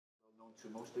to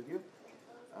most of you.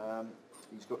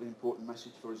 He's got an important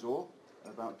message for us all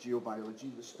about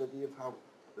geobiology, the study of how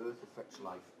Earth affects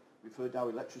life. We've heard how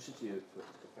electricity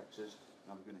affects us,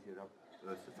 now we're going to hear how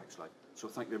Earth affects life. So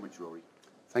thank you very much, Rory.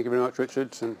 Thank you very much,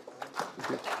 Richard.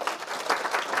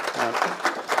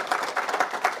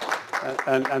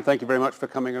 And thank you very much for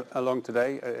coming along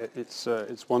today.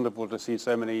 It's wonderful to see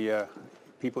so many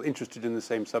people interested in the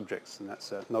same subjects, and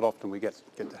that's not often we get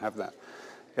to have that.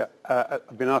 Yeah,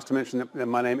 I've been asked to mention that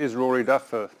my name is Rory Duff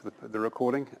for the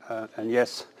recording, and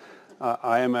yes,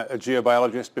 I am a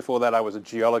geobiologist. Before that, I was a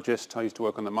geologist. I used to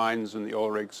work on the mines and the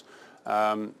oil rigs.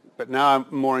 But now I'm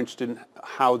more interested in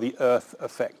how the Earth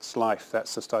affects life.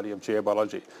 That's the study of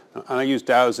geobiology. And I use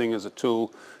Dowsing as a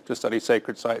tool to study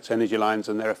sacred sites, energy lines,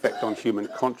 and their effect on human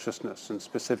consciousness. And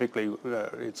specifically,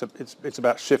 it's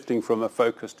about shifting from a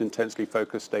focused, intensely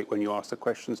focused state when you ask the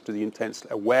questions to the intense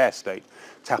aware state,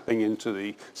 tapping into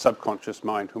the subconscious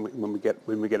mind when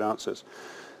we get answers.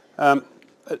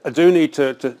 I do need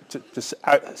to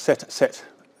set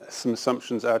some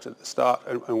assumptions out at the start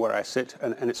and where I sit,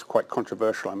 and it's quite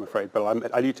controversial, I'm afraid, but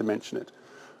I need to mention it.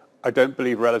 I don't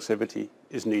believe relativity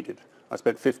is needed. I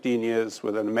spent 15 years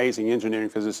with an amazing engineering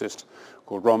physicist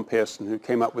called Ron Pearson, who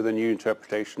came up with a new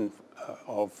interpretation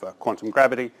of quantum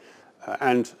gravity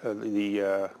and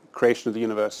the creation of the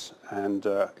universe, and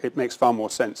it makes far more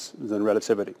sense than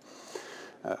relativity.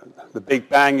 The Big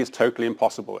Bang is totally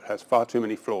impossible. It has far too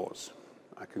many flaws.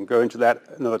 I can go into that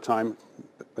another time,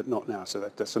 but not now, so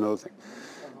that's another thing.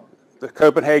 The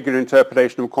Copenhagen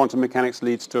interpretation of quantum mechanics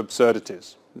leads to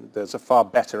absurdities. There's a far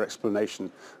better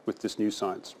explanation with this new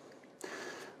science.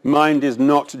 Mind is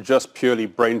not just purely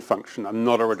brain function. I'm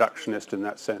not a reductionist in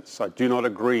that sense. I do not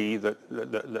agree that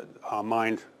our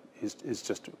mind is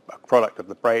just a product of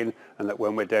the brain and that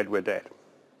when we're dead, we're dead.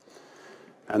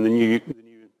 And the new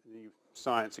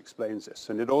science explains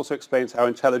this, and it also explains how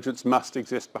intelligence must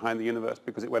exist behind the universe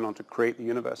because it went on to create the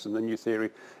universe, and the new theory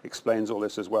explains all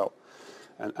this as well.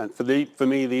 And for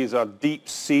me, these are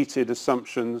deep-seated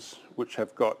assumptions which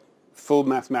have got full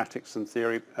mathematics and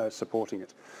theory supporting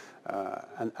it.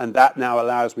 And that now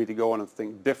allows me to go on and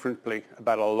think differently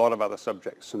about a lot of other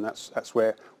subjects, and that's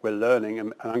where we're learning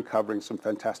and uncovering some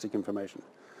fantastic information.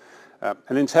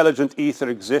 An intelligent ether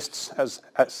exists as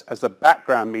the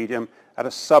background medium at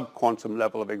a sub-quantum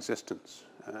level of existence.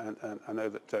 And I know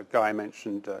that Guy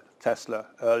mentioned Tesla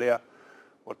earlier.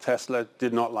 Well, Tesla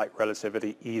did not like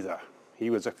relativity either. He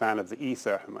was a fan of the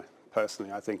ether.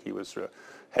 Personally, I think he was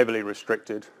heavily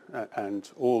restricted, and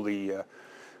all the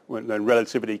when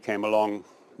relativity came along,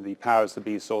 the powers that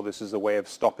be saw this as a way of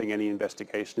stopping any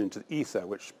investigation into the ether,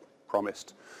 which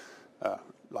promised,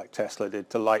 like Tesla did,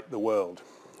 to light the world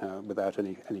without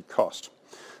any cost.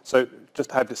 So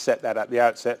just had to set that at the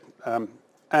outset.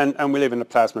 And we live in a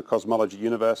plasma cosmology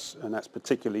universe, and that's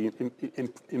particularly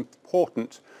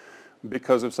important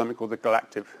because of something called the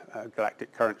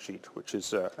galactic current sheet, which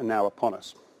is now upon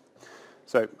us.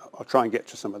 So I'll try and get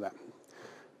to some of that.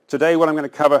 Today what I'm going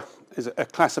to cover is a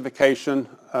classification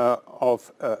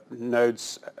of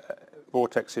nodes,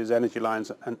 vortexes, energy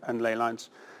lines, and ley lines.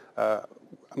 I'm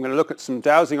going to look at some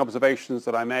dowsing observations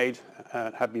that I made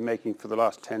and have been making for the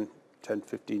last 10,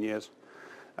 15 years.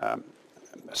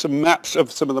 Some maps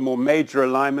of some of the more major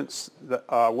alignments that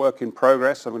are work in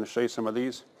progress. I'm going to show you some of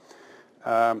these.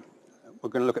 We're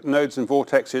going to look at nodes and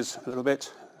vortexes a little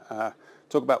bit,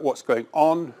 talk about what's going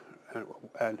on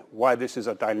and why this is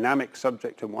a dynamic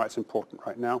subject and why it's important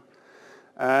right now.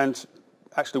 And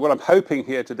actually what I'm hoping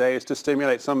here today is to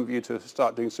stimulate some of you to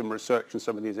start doing some research in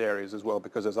some of these areas as well,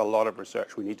 because there's a lot of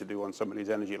research we need to do on some of these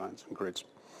energy lines and grids.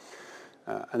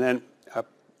 And then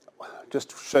just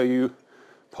to show you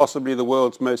possibly the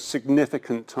world's most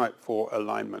significant type 4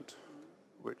 alignment,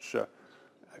 which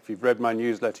if you've read my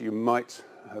newsletter, you might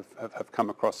have come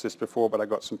across this before, but I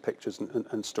got some pictures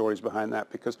and stories behind that,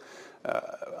 because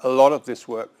a lot of this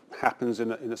work happens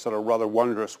in a sort of rather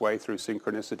wondrous way through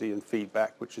synchronicity and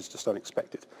feedback, which is just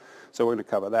unexpected. So we're going to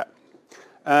cover that.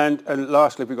 And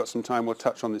lastly, if we've got some time, we'll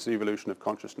touch on this evolution of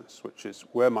consciousness, which is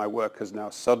where my work has now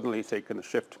suddenly taken a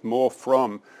shift more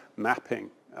from mapping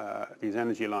these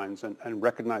energy lines and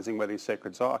recognizing where these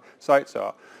sacred sites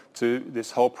are, to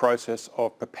this whole process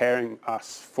of preparing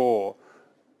us for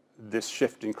this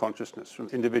shift in consciousness, from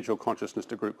individual consciousness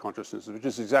to group consciousness, which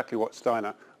is exactly what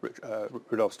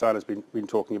Rudolf Steiner's been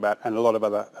talking about, and a lot of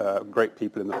other great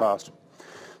people in the past.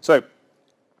 So,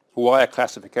 why a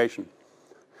classification?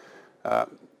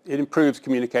 It improves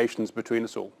communications between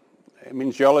us all.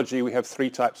 In geology, we have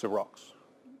 3 types of rocks.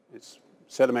 It's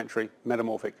sedimentary,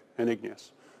 metamorphic, and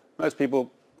igneous. Most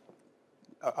people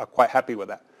are quite happy with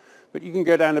that. But you can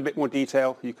go down a bit more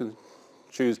detail. You can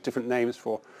choose different names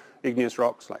for igneous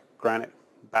rocks like granite,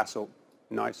 basalt,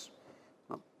 gneiss.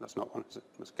 Oh, that's not one, is it?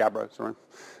 It's gabbro, sorry.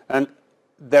 And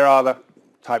there are other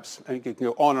types, and you can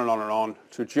go on and on and on.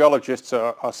 So geologists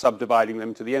are subdividing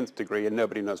them to the nth degree, and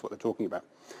nobody knows what they're talking about.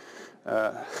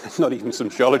 Not even some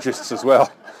geologists as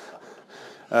well.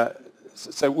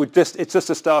 So it's just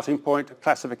a starting point.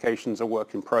 Classification's a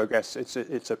work in progress.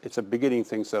 It's a beginning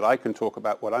thing so that I can talk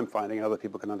about what I'm finding and other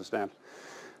people can understand.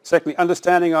 Secondly,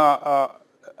 understanding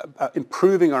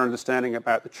improving our understanding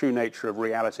about the true nature of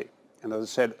reality. And as I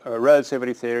said,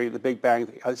 relativity theory, the Big Bang,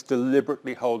 is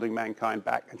deliberately holding mankind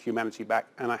back and humanity back.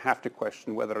 And I have to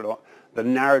question whether or not the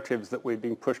narratives that we're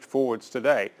being pushed forwards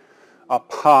today are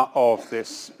part of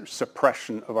this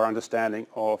suppression of our understanding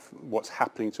of what's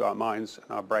happening to our minds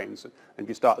and our brains. And if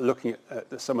you start looking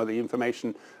at some of the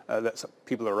information that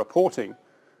people are reporting,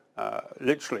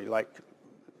 literally like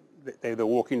they're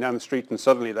walking down the street and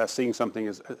suddenly they're seeing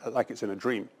something like it's in a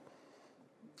dream.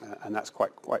 And that's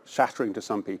quite shattering to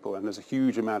some people, and there's a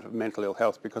huge amount of mental ill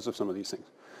health because of some of these things.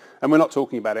 And we're not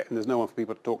talking about it, and there's no one for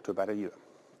people to talk to about it either.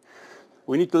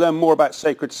 We need to learn more about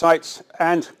sacred sites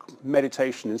and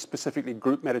meditation, and specifically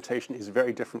group meditation is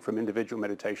very different from individual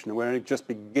meditation, and we're only just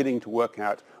beginning to work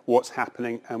out what's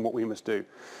happening and what we must do.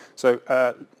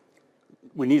 So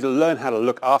we need to learn how to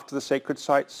look after the sacred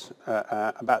sites,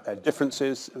 about their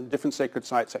differences. Different sacred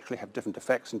sites actually have different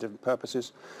effects and different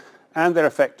purposes. And their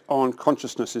effect on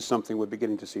consciousness is something we're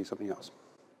beginning to see something else.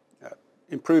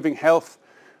 Improving health,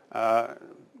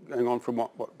 going on from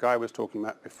what Guy was talking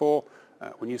about before,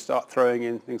 when you start throwing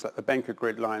in things like the Benker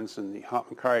grid lines and the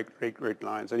Hartman-Curry grid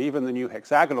lines, and even the new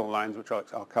hexagonal lines, which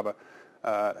I'll cover,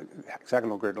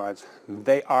 hexagonal grid lines,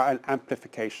 they are an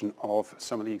amplification of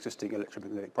some of the existing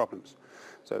electromagnetic problems.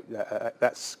 So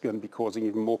that's going to be causing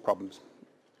even more problems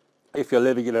if you're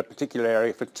living in a particular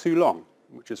area for too long,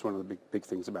 which is one of the big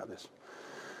things about this.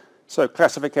 So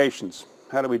classifications,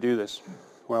 how do we do this?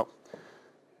 Well,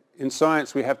 in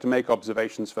science we have to make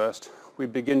observations first. We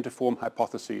begin to form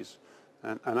hypotheses,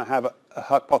 and I have a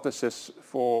hypothesis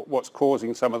for what's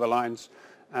causing some of the lines,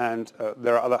 and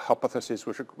there are other hypotheses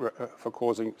which are for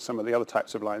causing some of the other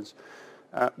types of lines.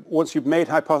 Once you've made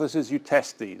hypotheses, you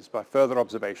test these by further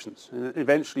observations, and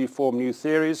eventually you form new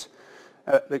theories.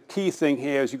 The key thing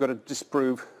here is you've got to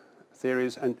disprove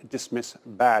theories and dismiss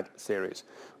bad theories.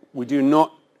 We do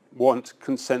not want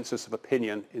consensus of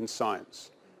opinion in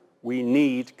science. We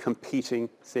need competing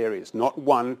theories, not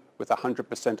one with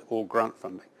 100% all grant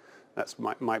funding. That's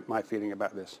my feeling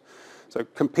about this. So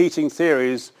competing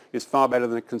theories is far better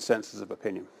than a consensus of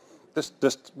opinion.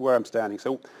 Just where I'm standing.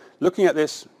 So looking at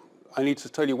this, I need to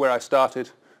tell you where I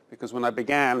started, because when I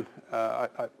began,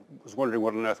 I was wondering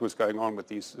what on earth was going on with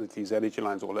these energy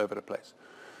lines all over the place.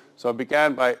 So I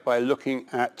began by looking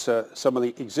at some of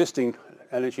the existing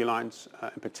energy lines,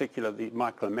 in particular the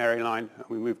Michael and Mary line.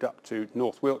 We moved up to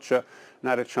North Wiltshire and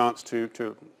had a chance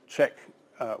to check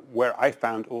where I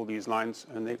found all these lines,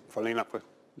 and they, funnily enough, were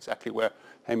exactly where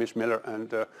Hamish Miller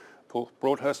and Paul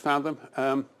Broadhurst found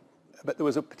them. But there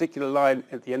was a particular line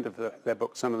at the end of their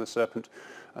book, Son of the Serpent.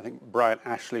 I think Brian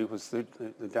Ashley was the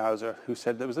dowser, who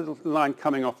said there was a little line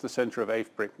coming off the centre of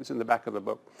Avebury. It's in the back of the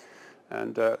book.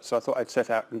 And so I thought I'd set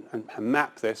out and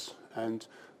map this, and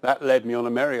that led me on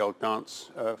a merry old dance,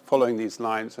 following these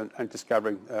lines and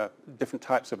discovering different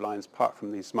types of lines apart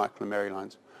from these Michael and Mary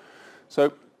lines.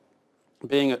 So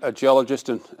being a geologist,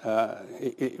 and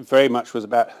it very much was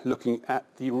about looking at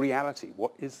the reality,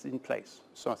 what is in place.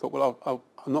 So I thought, well, I'll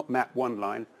not map one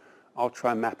line, I'll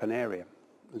try and map an area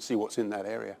and see what's in that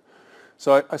area.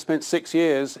 So I spent 6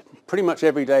 years, pretty much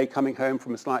every day, coming home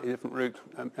from a slightly different route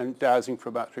and dowsing for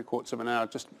about 3/4 of an hour,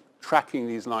 just tracking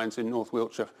these lines in North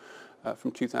Wiltshire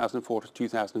from 2004 to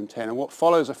 2010. And what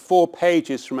follows are 4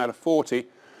 pages from out of 40,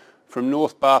 from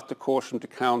North Bath to Corsham to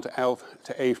Calne to Elf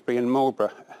to Avebury and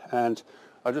Marlborough. And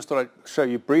I just thought I'd show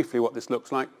you briefly what this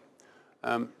looks like.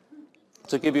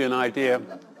 To give you an idea,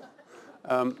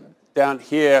 down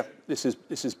here, this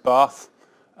is Bath.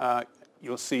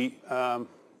 You'll see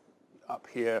up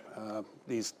here,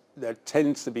 there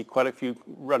tends to be quite a few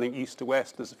running east to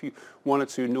west. There's one or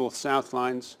two north-south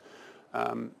lines,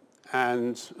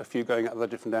 and a few going at other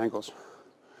different angles.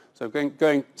 So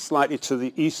going slightly to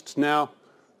the east now,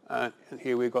 and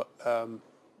here we've got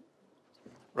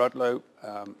Rudlow,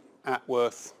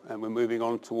 Atworth, and we're moving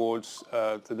on towards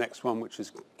the next one, which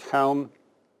is Calne.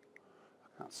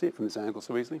 I can't see it from this angle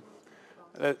so easily.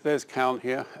 There's Calne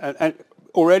here, and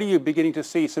already you're beginning to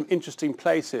see some interesting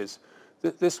places.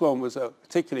 This one was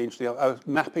particularly interesting. I was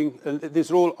mapping, and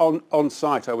these are all on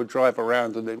site. I would drive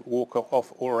around and then walk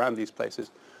off all around these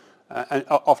places, and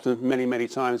often many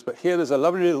times. But here there's a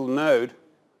lovely little node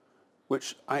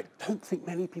which I don't think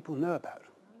many people know about.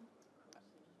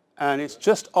 And it's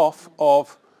just off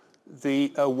of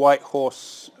the White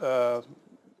Horse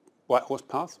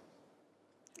Path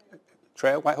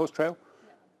Trail, White Horse Trail.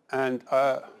 And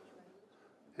yeah,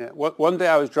 one day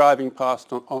I was driving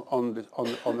past on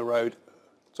the road.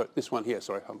 Sorry, this one here.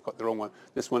 Sorry, I've got the wrong one.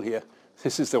 This one here.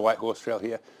 This is the White Horse Trail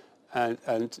here,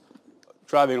 and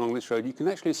driving along this road, you can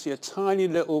actually see a tiny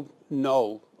little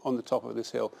knoll on the top of this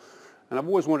hill. And I've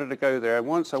always wanted to go there. And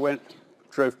once I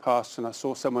drove past, and I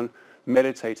saw someone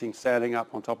meditating, standing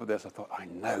up on top of this. I thought, I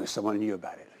know someone knew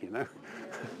about it, you know.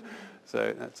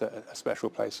 So that's a special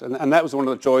place. And that was one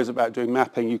of the joys about doing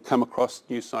mapping. You come across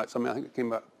new sites. I mean, I think it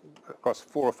came across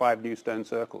 4 or 5 new stone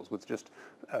circles with just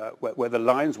where the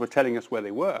lines were telling us where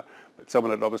they were, but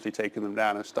someone had obviously taken them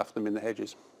down and stuffed them in the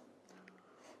hedges.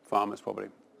 Farmers probably.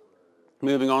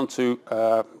 Moving on to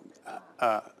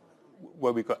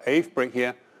where we've got Avebury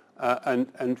here,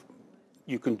 and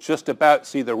you can just about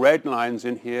see the red lines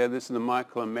in here. This is the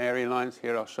Michael and Mary lines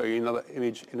here. I'll show you another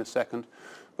image in a second.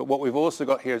 But what we've also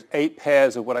got here is 8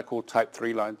 pairs of what I call type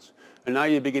 3 lines. And now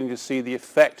you're beginning to see the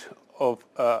effect of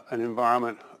an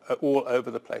environment all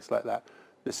over the place like that.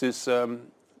 This is the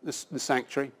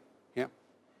sanctuary, yeah,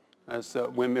 as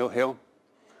Windmill Hill.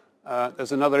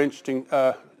 There's another interesting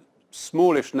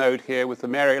smallish node here with the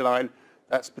Mary line.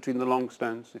 That's between the long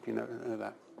stones, if you know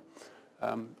that.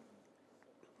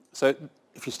 So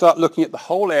if you start looking at the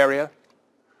whole area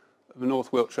of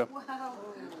North Wiltshire, wow.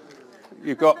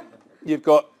 you've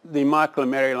got the Michael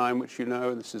and Mary line, which you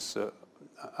know. This is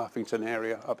Uffington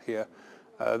area up here.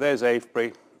 There's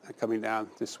Avebury coming down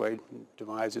this way.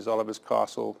 Devizes, Oliver's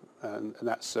Castle, and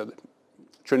that's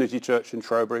Trinity Church in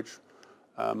Trowbridge.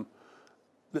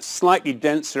 The slightly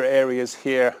denser areas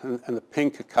here and the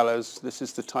pinker colours, this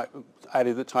is the type,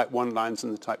 added the type 1 lines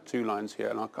and the type 2 lines here,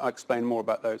 and I'll explain more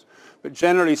about those. But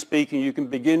generally speaking, you can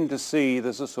begin to see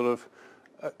there's a sort of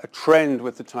a trend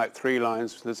with the type 3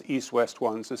 lines. There's east-west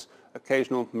ones, there's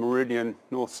occasional meridian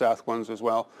north-south ones as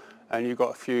well, and you've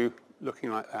got a few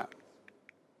looking like that.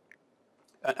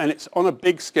 And it's on a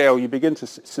big scale. You begin to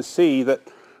see that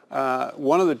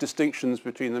one of the distinctions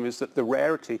between them is that the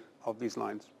rarity of these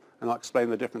lines. And I'll explain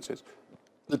the differences.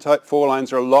 The type 4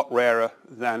 lines are a lot rarer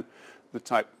than the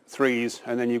type 3s,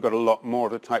 and then you've got a lot more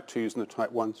of the type 2s and the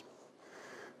type 1s.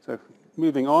 So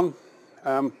moving on,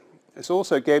 this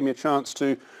also gave me a chance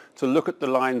to look at the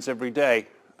lines every day.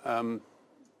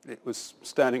 It was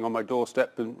standing on my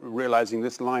doorstep and realizing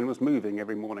this line was moving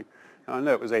every morning. And I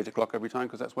know it was 8 o'clock every time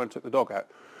because that's when I took the dog out.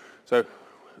 So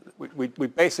we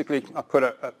basically, I put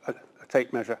a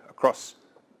tape measure across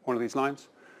one of these lines,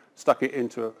 stuck it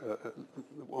into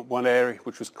one area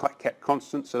which was kept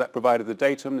constant, so that provided the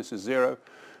datum. This is 0.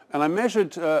 And I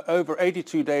measured over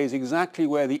 82 days exactly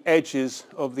where the edges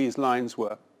of these lines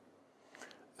were.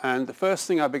 And the first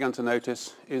thing I began to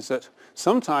notice is that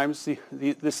sometimes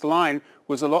this line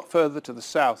was a lot further to the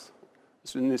south.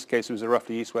 So in this case, it was a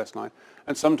roughly east-west line.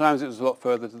 And sometimes it was a lot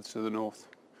further to the north.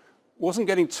 Wasn't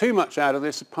getting too much out of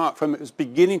this apart from it was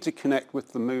beginning to connect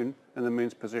with the moon and the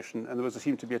moon's position, and there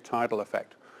seemed to be a tidal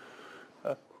effect.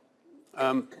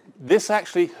 This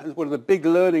actually, one of the big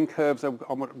learning curves I'm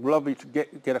lovely to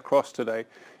get across today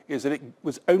is that it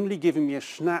was only giving me a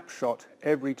snapshot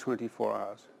every 24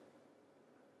 hours.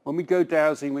 When we go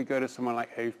dowsing, we go to somewhere like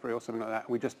Avebury or something like that,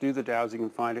 and we just do the dowsing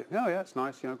and find it, oh yeah, it's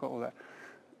nice, you know, I've got all that.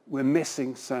 We're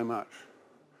missing so much.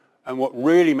 And what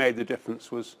really made the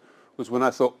difference was when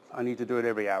I thought I need to do it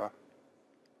every hour.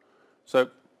 So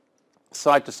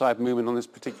side-to-side movement on this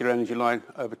particular energy line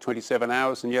over 27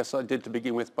 hours, and yes, I did to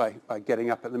begin with by getting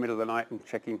up in the middle of the night and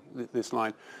checking this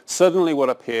line. Suddenly what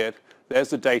appeared, there's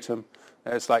the datum,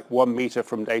 there's like 1 meter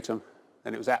from datum,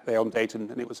 and it was at there on datum,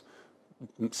 and it was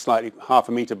slightly half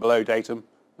a meter below datum.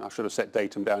 I should have set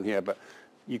datum down here, but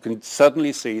you can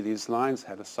suddenly see these lines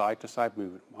had a side-to-side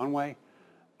movement, one way,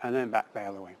 and then back the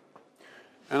other way.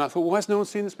 And I thought, why has no one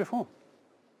seen this before?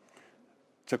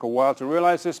 It took a while to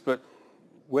realize this, but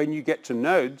when you get to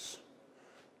nodes,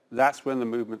 that's when the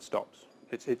movement stops.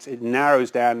 It narrows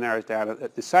down.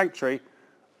 At the sanctuary,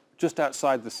 just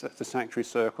outside the sanctuary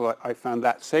circle, I found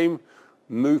that same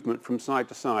movement from side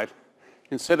to side.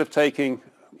 Instead of taking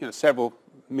several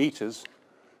meters,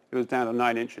 it was down to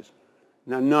 9 inches.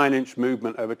 Now 9-inch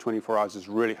movement over 24 hours is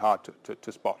really hard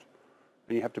to spot.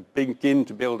 And you have to begin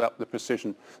to build up the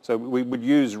precision. So we would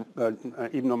use,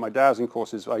 even on my dowsing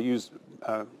courses, I use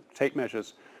tape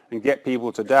measures and get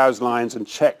people to dowse lines and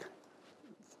check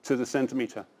to the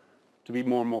centimeter to be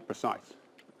more and more precise.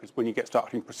 Because when you get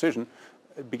starting precision,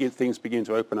 things begin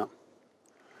to open up.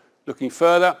 Looking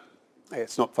further,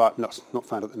 it's not found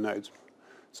at the nodes.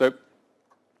 So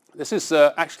This is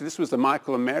actually, this was the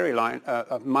Michael and Mary line,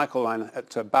 Michael line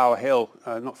at Bower Hill,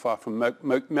 not far from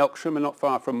Melksham and not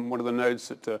far from one of the nodes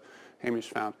that Hamish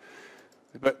found.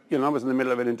 But I was in the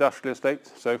middle of an industrial estate,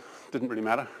 so it didn't really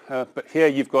matter. But here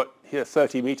you've got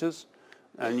 30 meters,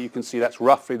 and you can see that's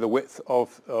roughly the width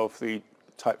of the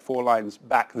type 4 lines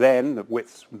back then. The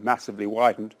width's massively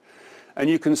widened. And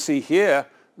you can see here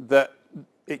that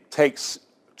it takes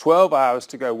 12 hours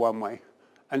to go one way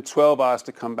and 12 hours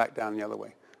to come back down the other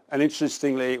way. And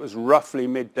interestingly, it was roughly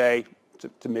midday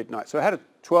to midnight. So it had a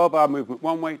 12-hour movement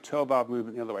one way, 12-hour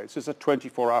movement the other way. This is a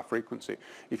 24-hour frequency.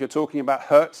 If you're talking about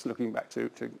hertz, looking back to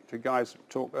Guy's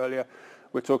talk earlier,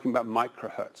 we're talking about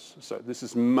microhertz. So this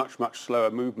is much, much slower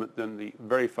movement than the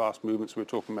very fast movements we were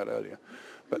talking about earlier.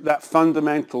 But that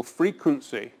fundamental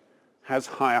frequency has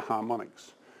higher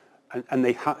harmonics. And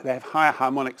they have higher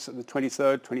harmonics at the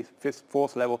 23rd, 25th,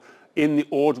 4th level in the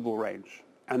audible range.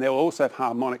 And they'll also have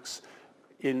harmonics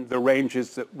in the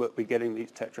ranges that we're getting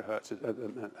these terahertz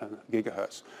and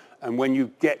gigahertz. And when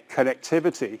you get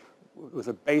connectivity with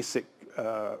a basic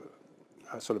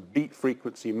sort of beat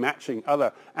frequency matching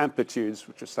other amplitudes,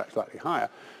 which are slightly higher,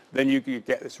 then you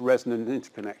get this resonant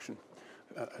interconnection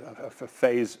for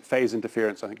phase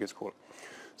interference, I think it's called.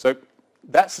 So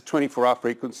that's the 24-hour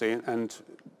frequency, and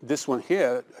this one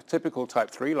here, a typical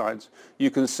type 3 lines, you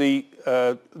can see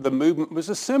the movement was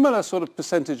a similar sort of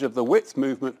percentage of the width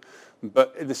movement,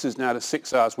 but this is now to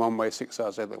 6 hours one way, 6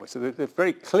 hours the other way. So they're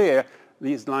very clear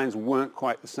these lines weren't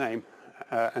quite the same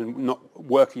and not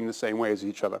working the same way as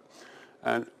each other.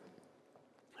 And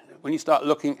when you start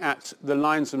looking at the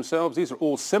lines themselves, these are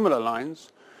all similar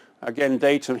lines. Again,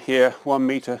 datum here, 1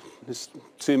 meter, this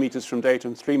 2 meters from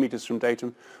datum, 3 meters from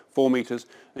datum, 4 meters.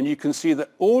 And you can see that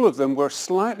all of them were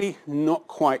slightly not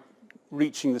quite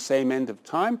reaching the same end of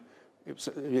time.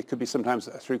 It could be sometimes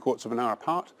 3/4 of an hour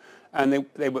apart. And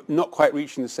they were not quite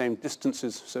reaching the same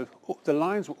distances. So the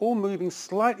lines were all moving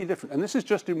slightly different. And this is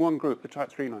just in one group, the type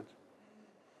 3 lines.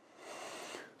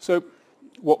 So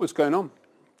what was going on?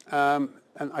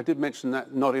 And I did mention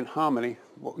that not in harmony.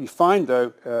 What we find,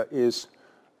 though, is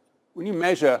when you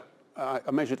measure, I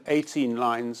measured 18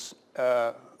 lines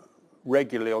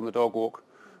regularly on the dog walk.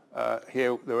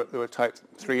 Here there were type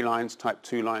 3 lines, type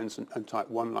 2 lines, and type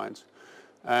 1 lines.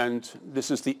 And this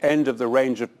is the end of the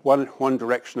range of one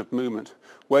direction of movement.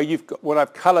 Where you've got, what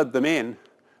I've colored them in,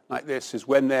 like this, is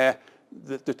when they're,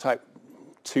 the type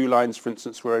 2 lines, for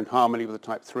instance, were in harmony with the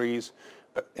type 3s.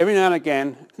 But every now and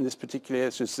again, in this particular,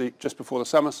 this is just before the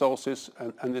summer solstice,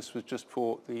 and this was just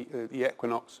before the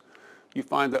equinox, you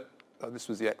find that, this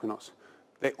was the equinox,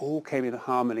 they all came into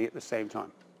harmony at the same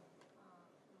time.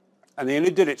 And they only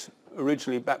did it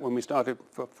originally back when we started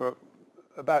for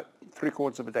about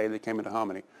 3/4 of a day they came into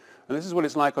harmony. And this is what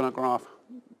it's like on a graph.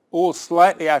 All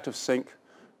slightly out of sync.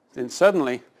 Then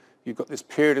suddenly you've got this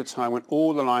period of time when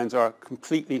all the lines are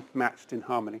completely matched in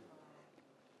harmony.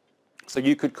 So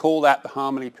you could call that the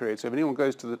harmony period. So if anyone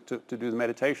goes to do the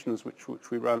meditations, which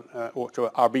we run, or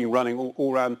are being running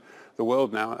all around the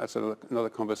world now, that's another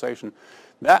conversation.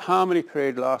 That harmony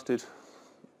period lasted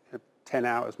 10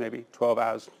 hours, maybe 12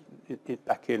 hours,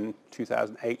 back in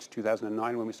 2008,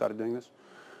 2009 when we started doing this.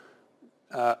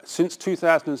 Since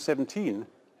 2017,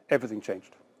 everything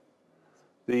changed.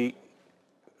 The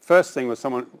first thing was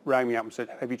someone rang me up and said,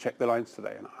 "Have you checked the lines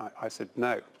today?" And I said,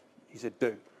 "No." He said,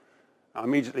 "Do." I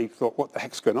immediately thought, what the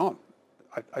heck's going on?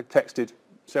 I texted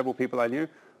several people I knew,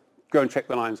 "Go and check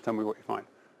the lines, tell me what you find."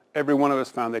 Every one of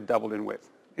us found they doubled in width.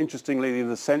 Interestingly,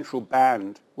 the central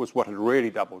band was what had really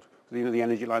doubled. You know, the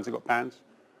energy lines have got bands.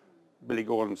 Billy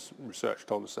Gordon's research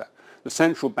told us that. The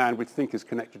central band we think is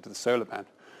connected to the solar band.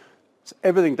 So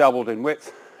everything doubled in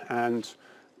width, and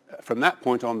from that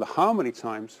point on, the harmony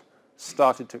times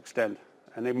started to extend,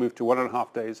 and they moved to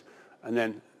 1.5 days, and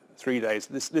then 3 days.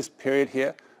 This period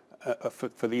here,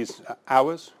 for these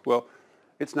hours, well,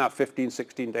 it's now 15,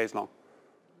 16 days long.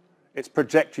 It's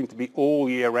projecting to be all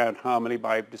year round harmony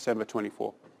by December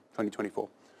 2024.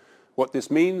 What this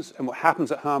means and what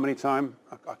happens at harmony time,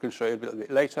 I can show you a little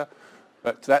bit later,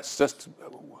 but that's just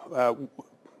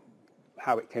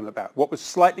how it came about. What was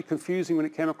slightly confusing when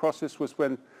it came across this was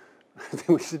when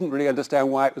we didn't really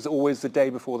understand why it was always the day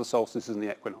before the solstices and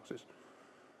the equinoxes.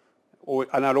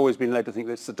 And I'd always been led to think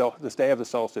that it's the day of the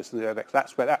solstice and the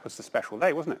equinox. That was the special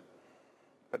day, wasn't it?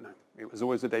 But no, it was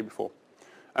always the day before.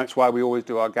 And that's why we always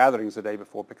do our gatherings the day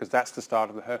before, because that's the start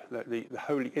of the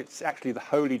holy, it's actually the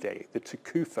holy day, the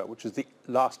Tekufa, which is the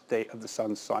last day of the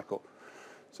sun's cycle.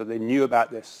 So they knew about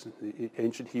this, the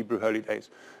ancient Hebrew holy days.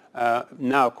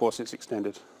 Now, of course, it's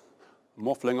extended. I'm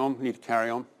waffling on, we need to carry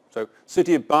on. So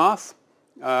city of Bath,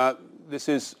 this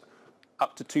is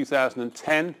up to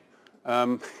 2010.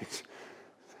 There's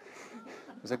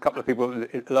a couple of people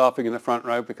laughing in the front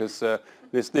row because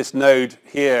this node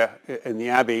here in the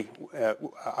Abbey,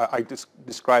 I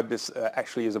describe this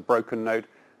actually as a broken node.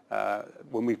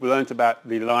 When we've learnt about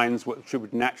the lines which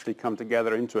would naturally come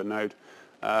together into a node,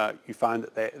 you find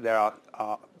that there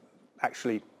are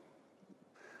actually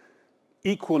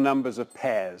equal numbers of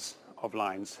pairs of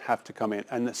lines have to come in,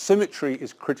 and the symmetry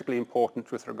is critically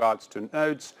important with regards to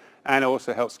nodes, and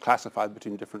also helps classify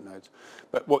between different nodes.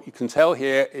 But what you can tell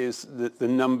here is that the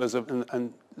numbers of,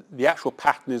 and the actual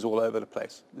pattern is all over the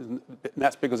place. And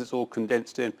that's because it's all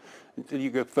condensed in. Until you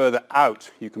go further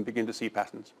out, you can begin to see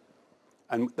patterns.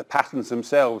 And the patterns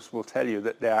themselves will tell you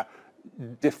that they are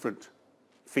different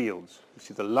fields. You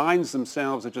see, the lines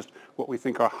themselves are just what we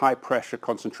think are high pressure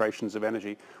concentrations of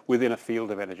energy within a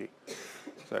field of energy.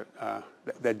 So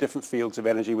they're different fields of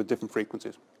energy with different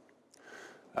frequencies.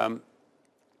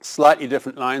 Slightly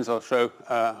different lines I'll show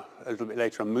a little bit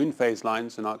later on moon phase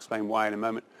lines, and I'll explain why in a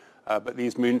moment. But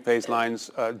these moon phase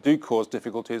lines do cause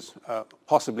difficulties,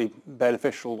 possibly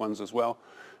beneficial ones as well.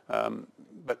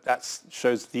 But that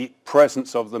shows the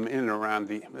presence of them in and around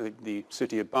the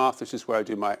city of Bath. This is where I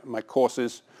do my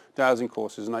courses, dowsing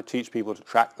courses, and I teach people to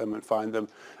track them and find them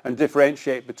and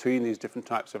differentiate between these different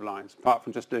types of lines. Apart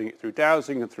from just doing it through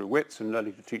dowsing and through WITS and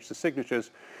learning to teach the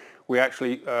signatures, we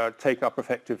actually take our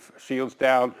protective shields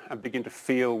down and begin to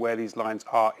feel where these lines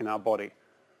are in our body.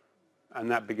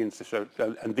 And that begins to show.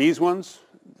 And these ones,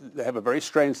 they have a very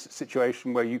strange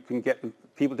situation where you can get them,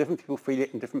 different people feel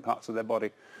it in different parts of their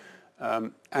body.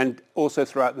 And also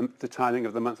throughout the timing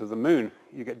of the month of the moon,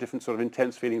 you get different sort of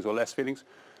intense feelings or less feelings.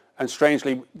 And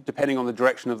strangely, depending on the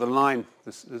direction of the line,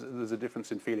 there's a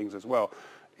difference in feelings as well.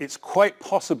 It's quite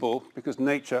possible, because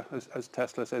nature, as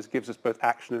Tesla says, gives us both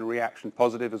action and reaction,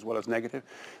 positive as well as negative,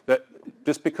 that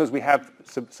just because we have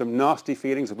some nasty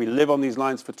feelings, if we live on these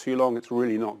lines for too long, it's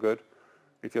really not good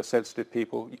if you're sensitive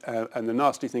people. And the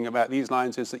nasty thing about these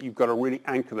lines is that you've got to really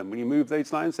anchor them. When you move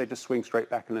these lines, they just swing straight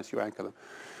back unless you anchor them.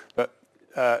 But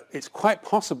it's quite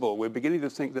possible, we're beginning to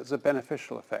think that's a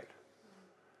beneficial effect.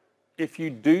 If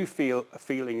you do feel a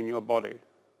feeling in your body,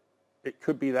 it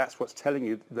could be that's what's telling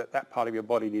you that that part of your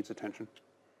body needs attention.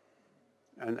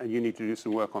 And you need to do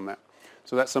some work on that.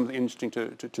 So that's something interesting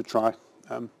to try.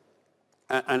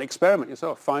 And experiment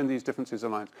yourself. Find these differences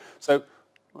in lines. So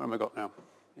what have I got now?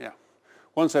 Yeah.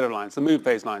 One set of lines, the moon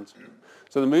phase lines.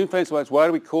 So the moon phase lines, why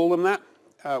do we call them that?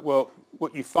 Well,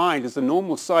 what you find is the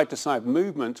normal side-to-side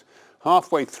movement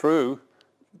halfway through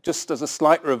just does a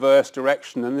slight reverse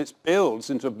direction, and it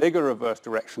builds into a bigger reverse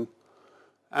direction.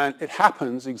 And it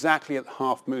happens exactly at the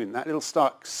half moon. That it'll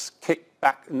start kick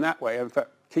back in that way. In fact,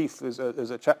 Keith, there's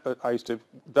a chap that I used to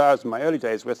douse in my early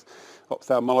days with,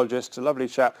 ophthalmologist, a lovely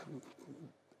chap,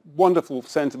 wonderful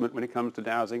sentiment when it comes to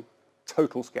dowsing,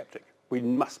 total skeptic. We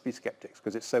must be skeptics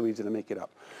because it's so easy to make it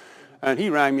up. And he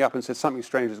rang me up and said something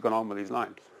strange has gone on with these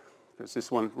lines. Because this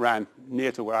one ran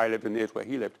near to where I lived and near to where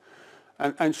he lived.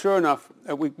 And sure enough,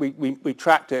 we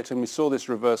tracked it and we saw this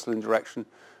reversal in direction.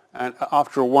 And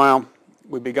after a while,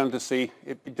 we began to see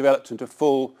it developed into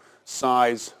full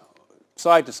size,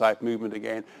 side-to-side movement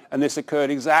again. And this occurred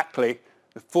exactly,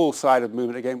 the full side of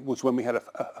movement again was when we had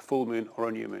a full moon or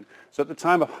a new moon. So at the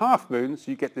time of half moons,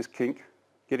 you get this kink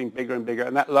getting bigger and bigger,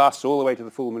 and that lasts all the way to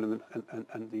the full moon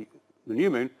and the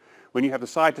new moon, when you have the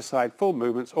side-to-side full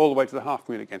movements all the way to the half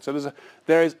moon again. So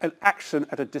there is an action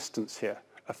at a distance here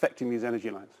affecting these energy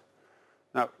lines.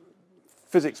 Now,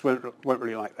 physics won't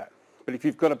really like that. But if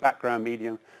you've got a background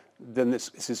medium, then this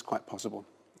is quite possible.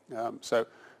 So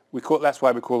that's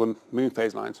why we call them moon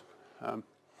phase lines.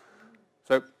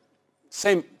 So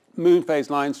same moon phase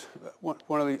lines.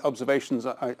 One of the observations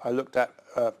I looked at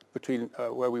between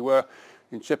where we were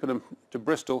in Chippenham to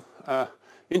Bristol,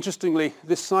 interestingly,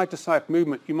 this side-to-side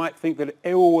movement, you might think that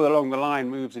it all along the line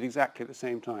moves at exactly the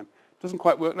same time. It doesn't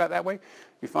quite work that way.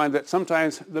 You find that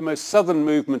sometimes the most southern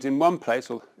movement in one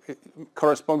place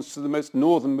corresponds to the most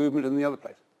northern movement in the other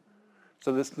place.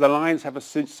 So the lines have a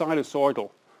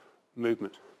sinusoidal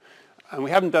movement. And we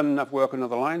haven't done enough work on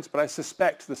other lines, but I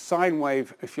suspect the sine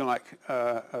wave, if you like,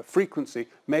 frequency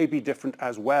may be different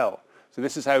as well. So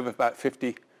this is over about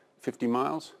 50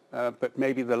 miles, but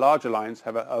maybe the larger lines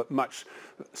have a much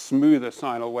smoother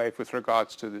sinal wave with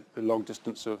regards to the long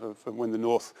distance of when the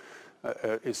north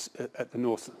is at the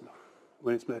north,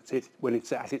 when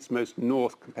it's at its most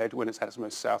north compared to when it's at its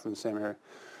most south in the same area.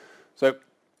 So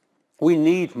we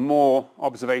need more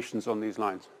observations on these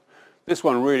lines. This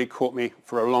one really caught me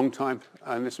for a long time,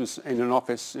 and this was in an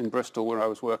office in Bristol where I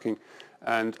was working,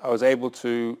 and I was able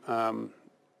to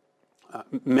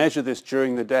measure this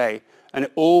during the day, and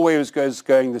it always goes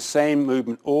going the same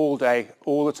movement all day,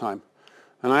 all the time.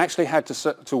 And I actually had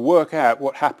to work out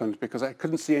what happened because I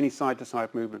couldn't see any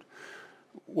side-to-side movement.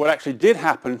 What actually did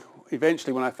happen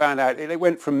eventually when I found out, it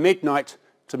went from midnight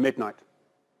to midnight.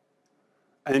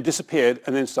 And it disappeared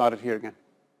and then started here again.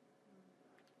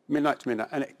 Midnight to midnight.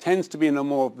 And it tends to be in the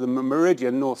more of the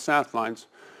meridian north-south lines.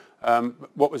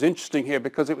 What was interesting here,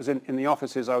 because it was in the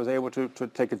offices, I was able to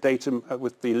take a datum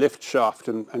with the lift shaft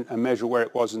and measure where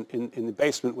it was in the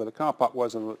basement where the car park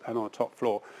was and on the top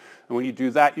floor. And when you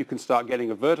do that, you can start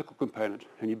getting a vertical component.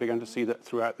 And you begin to see that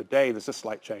throughout the day, there's a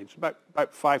slight change,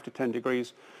 about 5 to 10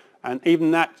 degrees. And even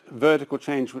that vertical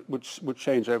change would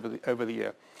change over the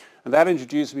year. And that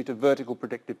introduced me to vertical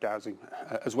predictive dowsing,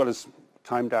 as well as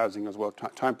time dowsing as well,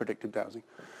 time predictive dowsing.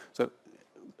 So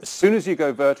as soon as you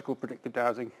go vertical predictive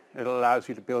dowsing, it allows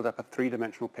you to build up a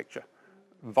three-dimensional picture.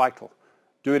 Vital.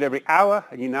 Do it every hour,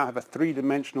 and you now have a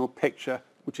three-dimensional picture,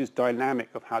 which is dynamic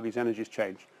of how these energies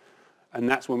change. And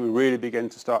that's when we really begin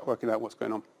to start working out what's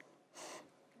going on.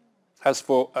 As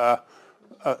for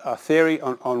a theory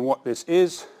on what this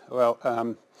is, well,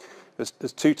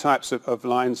 there's two types of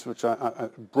lines, which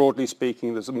are broadly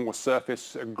speaking, there's a more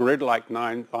surface grid-like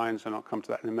lines, and I'll come to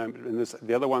that in a moment. And there's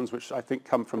the other ones, which I think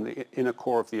come from the inner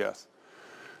core of the Earth.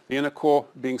 The inner core,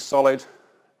 being solid,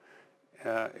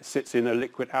 sits in a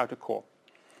liquid outer core.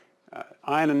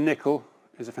 Iron and nickel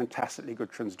is a fantastically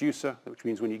good transducer, which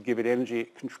means when you give it energy,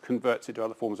 it converts it to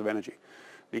other forms of energy.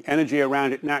 The energy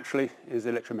around it naturally is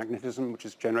electromagnetism, which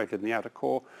is generated in the outer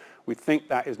core. We think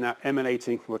that is now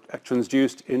emanating,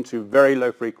 transduced into very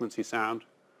low frequency sound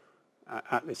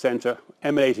at the center,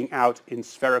 emanating out in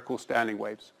spherical standing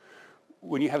waves.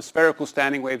 When you have spherical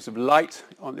standing waves of light,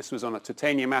 this was on a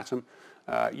titanium atom,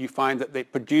 you find that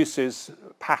it produces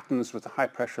patterns with the high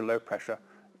pressure, low pressure,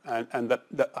 and that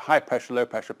the high pressure, low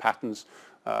pressure patterns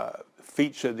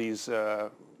feature these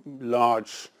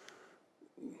large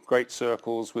great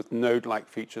circles with node-like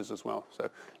features as well. So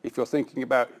if you're thinking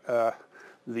about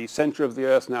the center of the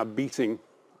Earth now beating,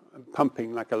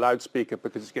 pumping like a loudspeaker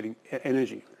because it's getting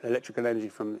energy, electrical energy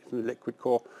from the liquid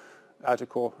core, outer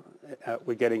core,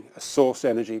 we're getting a source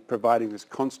energy providing this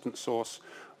constant source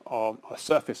on a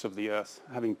surface of the Earth,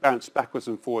 having bounced backwards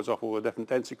and forwards off all the different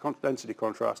density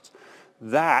contrasts.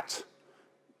 That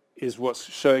is what's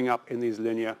showing up in these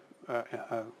linear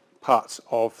parts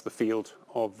of the field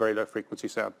of very low frequency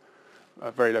sound,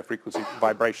 very low frequency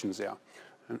vibrations there.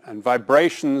 And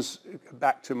vibrations,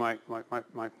 back to my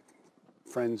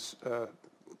friend's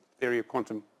theory of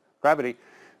quantum gravity,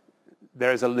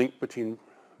 there is a link between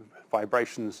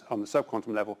vibrations on the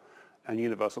subquantum level and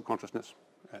universal consciousness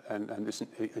and this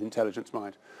intelligence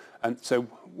mind. And so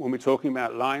when we're talking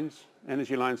about lines,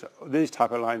 energy lines, these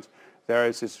type of lines, there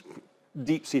is this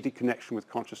deep-seated connection with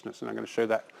consciousness, and I'm going to show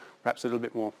that perhaps a little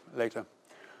bit more later.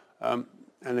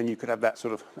 And then you could have that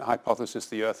sort of hypothesis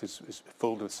the Earth is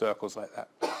filled with circles like that.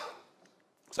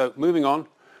 So moving on,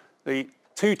 the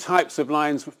two types of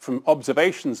lines from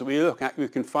observations that we look at, we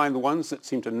can find the ones that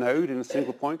seem to node in a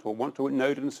single point or want to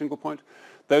node in a single point,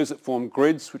 those that form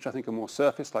grids, which I think are more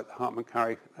surface, like the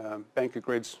Hartmann-Carry Benker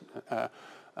grids,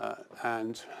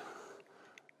 and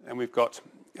we've got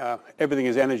everything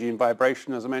is energy and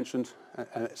vibration, as I mentioned,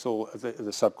 and it's all at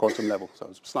the subquantum level. So I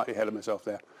was slightly ahead of myself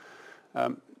there.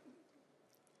 All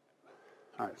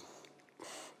right.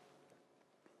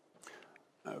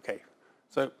 Okay.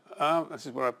 So this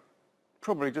is where I'm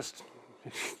probably just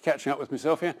catching up with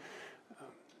myself here.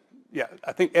 Yeah,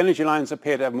 I think energy lines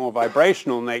appear to have more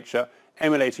vibrational nature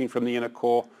emanating from the inner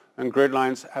core, and grid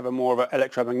lines have a more of an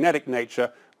electromagnetic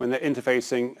nature when they're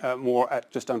interfacing more at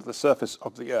just under the surface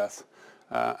of the Earth.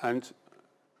 And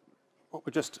what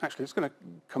we're just going to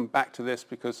come back to this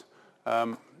because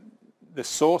the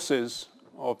sources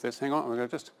of this, hang on, I'm going to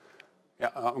just, yeah,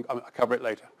 I'll cover it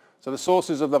later. So the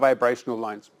sources of the vibrational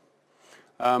lines.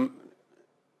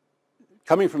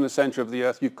 Coming from the center of the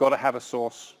Earth, you've got to have a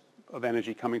source of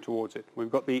energy coming towards it. We've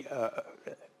got the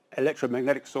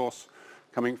electromagnetic source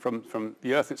coming from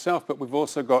the Earth itself, but we've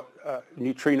also got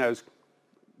neutrinos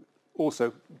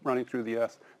also running through the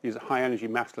Earth. These are high energy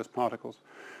massless particles.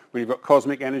 We've got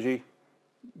cosmic energy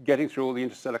getting through all the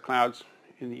interstellar clouds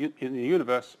in the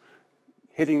universe,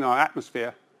 hitting our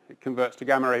atmosphere. It converts to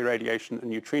gamma ray radiation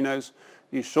and neutrinos.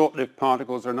 These short-lived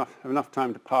particles have enough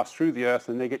time to pass through the Earth,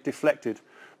 and they get deflected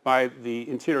by the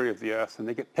interior of the Earth, and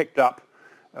they get picked up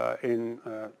in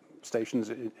stations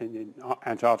in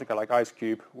Antarctica, like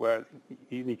IceCube, where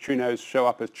neutrinos show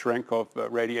up as Cherenkov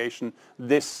radiation.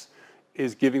 This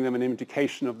is giving them an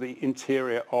indication of the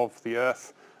interior of the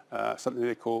Earth, something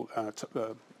they call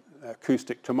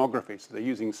acoustic tomography. So they're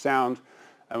using sound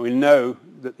And we know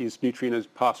that these neutrinos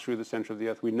pass through the center of the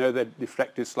Earth. We know they're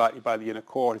deflected slightly by the inner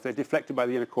core. If they're deflected by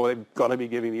the inner core, they've got to be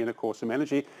giving the inner core some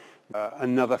energy,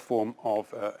 another form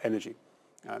of energy.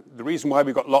 The reason why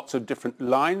we've got lots of different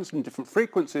lines and different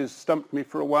frequencies stumped me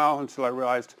for a while until I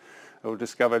realized or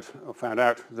discovered or found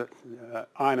out that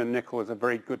iron and nickel is a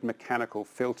very good mechanical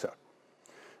filter.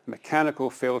 A mechanical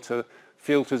filter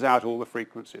filters out all the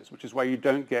frequencies, which is why you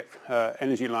don't get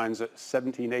energy lines at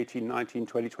 17, 18, 19,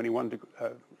 20, 21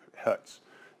 hertz.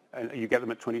 And you get them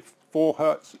at 24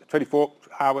 hertz, 24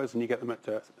 hours, and you get them at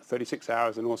 36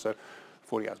 hours and also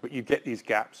 40 hours. But you get these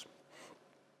gaps.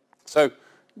 So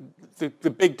the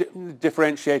big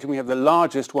differentiator, we have the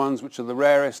largest ones, which are the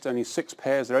rarest, only 6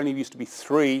 pairs. There only used to be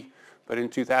 3. But in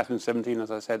 2017,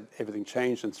 as I said, everything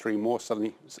changed and 3 more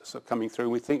suddenly coming through.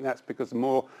 We think that's because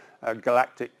more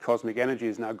galactic cosmic energy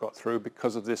has now got through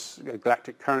because of this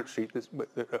galactic current sheet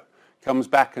that comes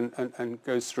back and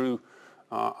goes through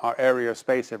our area of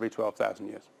space every 12,000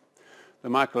 years. The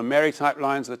Michael and Mary type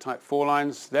lines are the type 4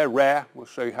 lines. They're rare. We'll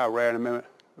show you how rare in a minute.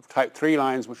 The type 3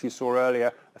 lines, which you saw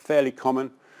earlier, are fairly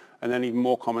common, and then even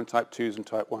more common type 2s and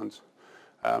type 1s.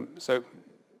 So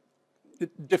the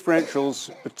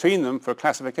differentials between them for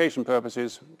classification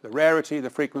purposes, the rarity, the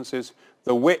frequencies,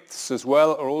 the widths as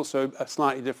well are also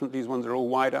slightly different. These ones are all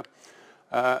wider.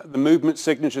 The movement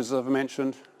signatures, as I've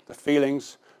mentioned, the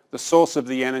feelings, the source of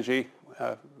the energy.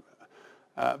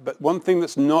 But one thing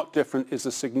that's not different is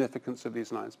the significance of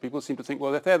these lines. People seem to think,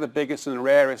 well, if they're the biggest and the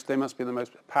rarest, they must be the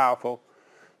most powerful.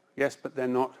 Yes, but they're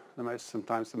not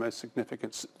sometimes the most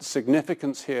significant.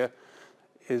 Significance here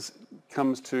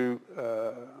comes to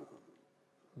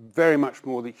very much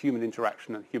more the human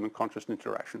interaction and human conscious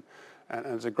interaction. And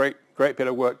there's a great bit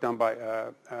of work done by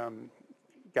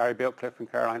Gary Biltcliffe and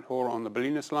Caroline Hoare on the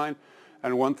Bolinas line.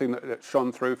 And one thing that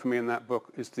shone through for me in that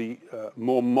book is the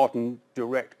more modern,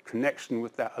 direct connection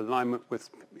with that alignment with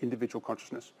individual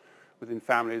consciousness within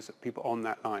families of people on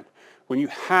that line. When you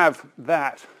have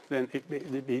that, then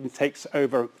it takes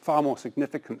over far more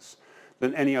significance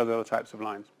than any other types of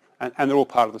lines. And they're all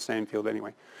part of the same field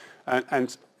anyway.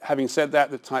 And having said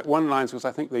that, the type 1 lines, because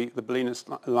I think the Bolinas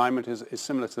alignment is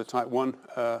similar to the type 1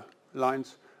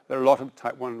 lines. There are a lot of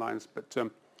type 1 lines, but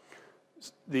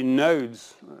the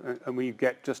nodes, and we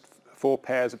get just 4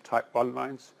 pairs of type 1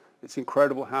 lines. It's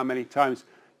incredible how many times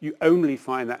you only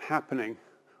find that happening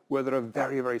where there are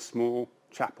very, very small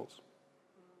chapels.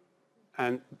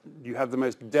 And you have the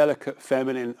most delicate,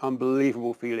 feminine,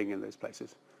 unbelievable feeling in those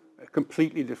places. A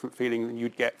completely different feeling than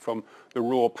you'd get from the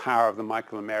raw power of the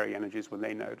Michael and Mary energies when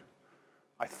they node.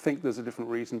 I think there's a different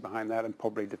reason behind that and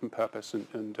probably a different purpose,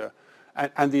 and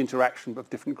the interaction of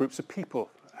different groups of people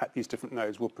at these different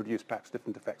nodes will produce perhaps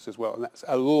different effects as well. And that's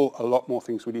a lot more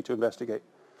things we need to investigate.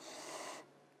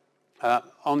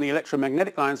 On the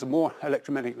electromagnetic lines, the more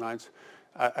electromagnetic lines,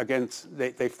 again,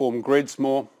 they form grids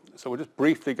more. So we'll just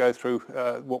briefly go through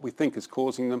what we think is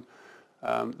causing them.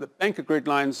 The Benker grid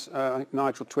lines, I think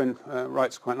Nigel Twin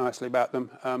writes quite nicely about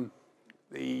them.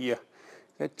 They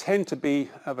tend to be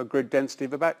of a grid density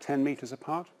of about 10 meters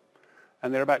apart,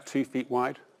 and they're about 2 feet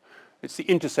wide. It's the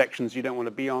intersections you don't want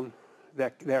to be on.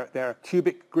 They're a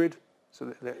cubic grid,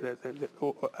 so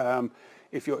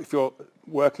if you're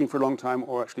working for a long time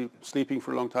or actually sleeping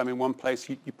for a long time in one place,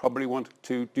 you probably want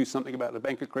to do something about the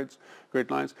Benker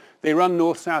grid lines. They run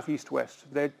north, south, east, west.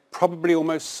 They're probably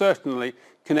almost certainly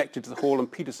connected to the Hall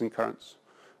and Peterson currents.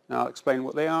 Now I'll explain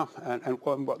what they are and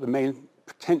what the main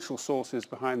potential source is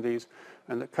behind these.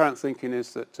 And the current thinking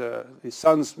is that the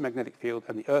sun's magnetic field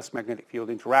and the Earth's magnetic field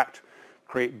interact,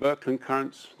 create Birkeland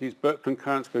currents. These Birkeland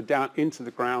currents go down into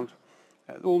the ground,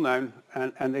 all known,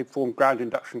 and they form ground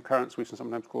induction currents. We can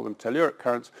sometimes call them telluric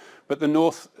currents. But the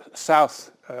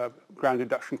north-south ground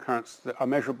induction currents that are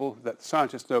measurable, that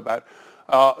scientists know about,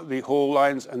 are the Hall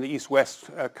lines, and the east-west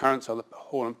currents are the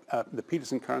Hall and the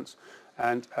Peterson currents.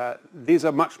 And these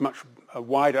are much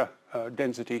wider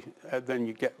density than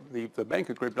you get the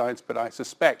Benker grid lines, but I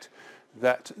suspect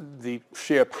that the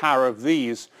sheer power of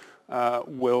these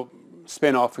will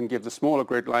spin off and give the smaller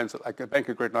grid lines, like the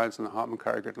Benker grid lines and the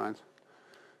Hartman-Curry grid lines.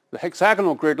 The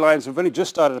hexagonal grid lines have only just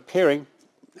started appearing,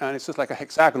 and it's just like a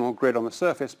hexagonal grid on the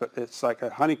surface, but it's like a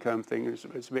honeycomb thing.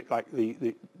 It's a bit like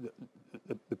the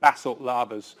basalt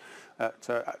lavas at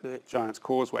the Giant's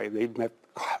Causeway. They have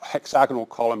hexagonal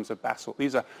columns of basalt.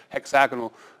 These are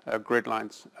hexagonal grid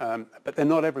lines, but they're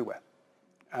not everywhere.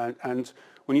 And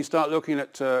when you start looking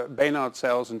at Baynard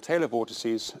cells and Taylor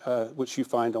vortices, which you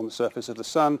find on the surface of the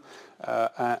sun,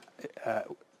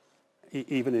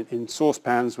 even in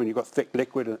saucepans when you've got thick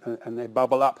liquid and they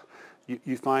bubble up,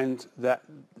 you find that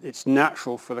it's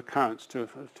natural for the currents to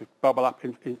bubble up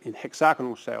in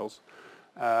hexagonal shells.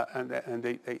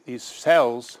 These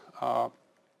cells are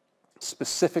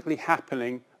specifically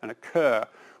happening and occur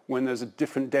when there's a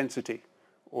different density,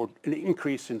 or an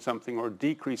increase in something or a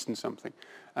decrease in something.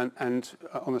 And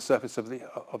on the surface of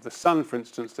the sun, for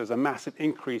instance, there's a massive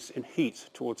increase in heat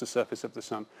towards the surface of the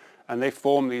sun. And they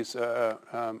form these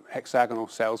hexagonal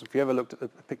cells. If you ever looked at the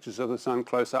pictures of the sun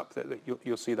close up,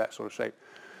 you'll see that sort of shape.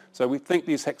 So we think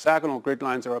these hexagonal grid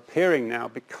lines are appearing now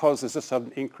because there's a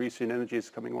sudden increase in energies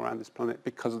coming around this planet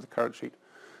because of the current sheet.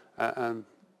 And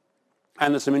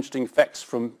there's some interesting effects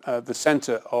from the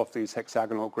center of these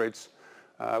hexagonal grids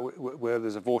where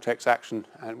there's a vortex action.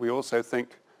 And we also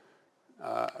think,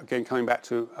 again, coming back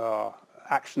to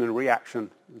action and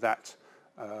reaction, that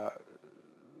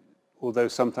although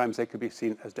sometimes they could be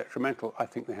seen as detrimental, I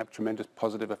think they have tremendous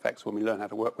positive effects when we learn how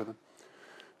to work with them.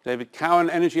 David Cowan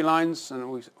energy lines,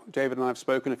 and David and I have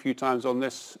spoken a few times on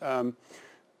this.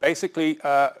 Basically,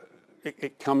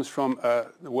 it comes from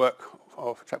the work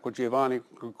of a chap called Giovanni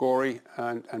Gregori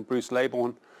and Bruce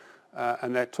Laybourne,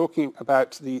 and they're talking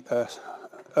about the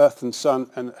Earth and Sun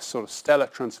and a sort of stellar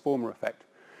transformer effect,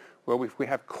 where we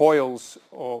have coils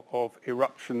of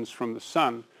eruptions from the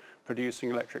Sun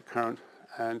producing electric current.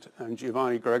 And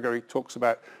Giovanni Gregori talks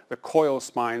about the coil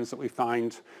spines that we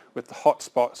find with the hot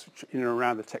spots in and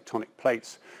around the tectonic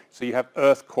plates. So you have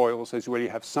Earth coils as well, you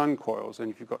have Sun coils,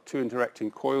 and if you've got two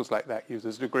interacting coils like that, there's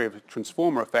a degree of a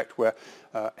transformer effect where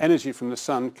energy from the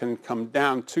Sun can come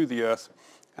down to the Earth,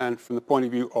 and from the point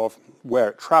of view of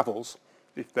where it travels,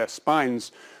 if they're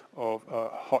spines of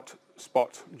hot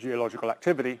spot geological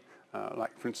activity,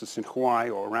 like for instance in Hawaii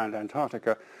or around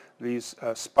Antarctica, these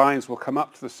spines will come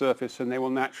up to the surface and they will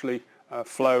naturally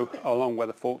flow along where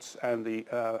the faults and the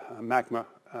magma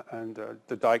and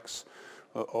the dikes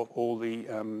of all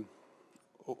the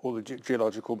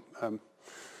geological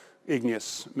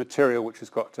igneous material which has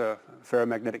got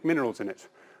ferromagnetic minerals in it.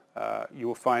 You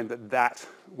will find that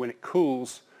when it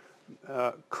cools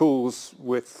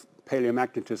with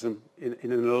paleomagnetism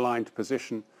in an aligned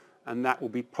position, and that will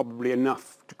be probably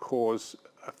enough to cause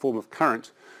a form of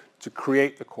current to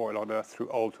create the coil on Earth through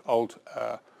old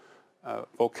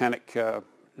volcanic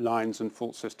lines and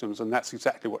fault systems, and that's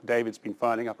exactly what David's been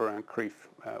finding up around Crieff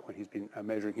when he's been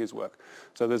measuring his work.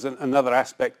 So there's another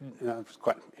aspect. It's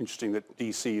quite interesting that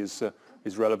DC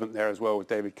is relevant there as well with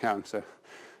David Cowan. So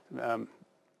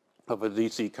of a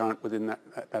DC current within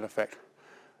that effect.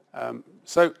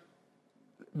 So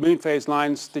moon phase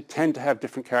lines, they tend to have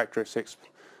different characteristics.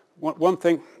 One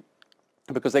thing,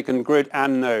 because they can grid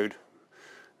and node.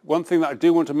 One thing that I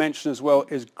do want to mention as well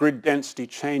is grid density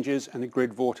changes and the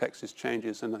grid vortexes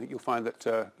changes. And I think you'll find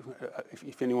that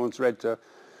if anyone's read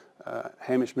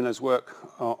Hamish Miller's work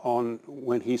on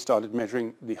when he started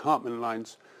measuring the Hartmann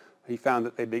lines, he found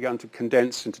that they began to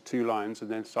condense into two lines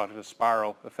and then started a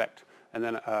spiral effect. And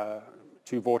then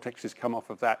two vortexes come off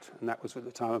of that, and that was at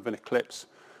the time of an eclipse.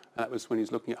 And that was when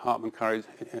he's looking at Hartmann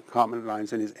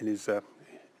lines in his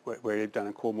where he lived down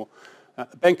in Cornwall.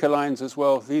 Benker lines as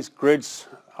well, these grids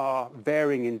are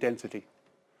varying in density.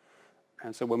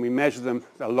 And so when we measure them,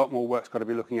 a lot more work's got to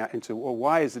be looking at into, well,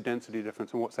 why is the density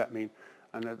different and what's that mean?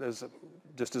 And there's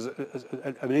just as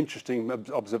an interesting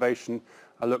observation,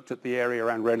 I looked at the area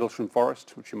around Rendlesham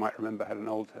Forest, which you might remember had an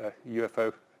old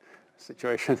UFO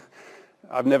situation.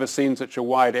 I've never seen such a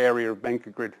wide area of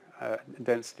Benker grid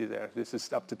density there. This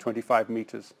is up to 25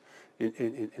 meters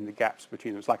in the gaps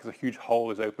between them. It's like a huge hole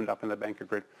has opened up in the Benker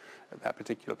grid at that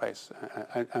particular place.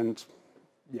 And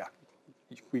yeah,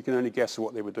 we can only guess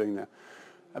what they were doing there.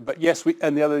 But yes,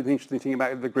 and the other interesting thing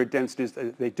about the grid densities,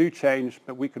 they do change,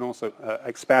 but we can also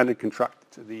expand and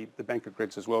contract the Benker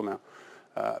grids as well now.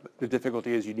 The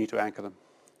difficulty is you need to anchor them.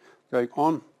 Going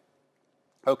on.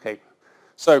 Okay,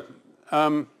 so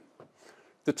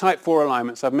the type 4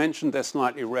 alignments, I've mentioned they're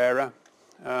slightly rarer.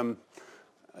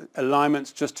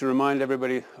 Alignments, just to remind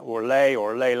everybody, or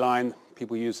ley line,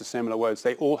 people use the similar words,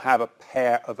 they all have a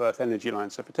pair of Earth energy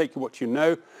lines. So if I take you what you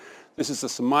know, this is the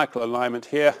St. Michael alignment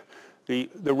here. The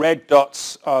red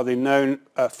dots are the known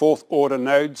fourth order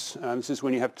nodes, and this is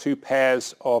when you have two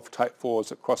pairs of type 4s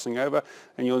that are crossing over.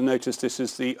 And you'll notice this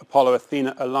is the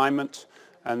Apollo-Athena alignment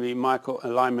and the Michael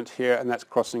alignment here, and that's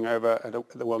crossing over at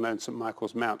the well-known St.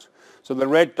 Michael's Mount. So the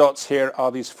red dots here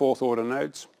are these fourth order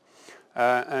nodes,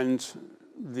 and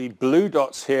the blue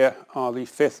dots here are the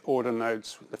fifth order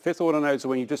nodes. The fifth order nodes are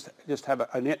when you just have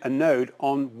a node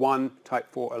on one type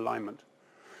 4 alignment.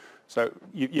 So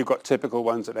you've got typical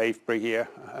ones at Avebury here,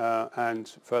 and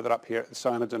further up here at the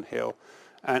Synodon Hill,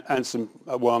 and some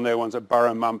well-known ones at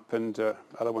Burramump and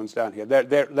other ones down here.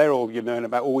 They're all you know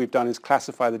about. All we've done is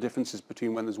classify the differences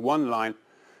between when there's one line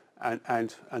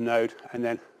and a node, and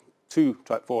then two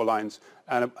type 4 lines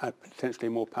and a potentially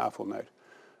more powerful node.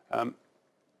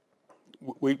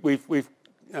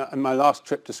 In my last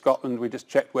trip to Scotland, we just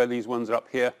checked where these ones are up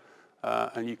here,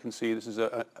 and you can see this is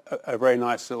a very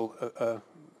nice little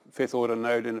fifth order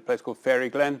node in a place called Fairy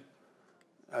Glen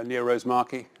near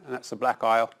Rosemarkie, and that's the Black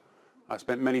Isle. I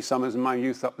spent many summers in my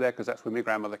youth up there because that's where my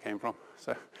grandmother came from.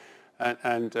 So,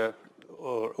 and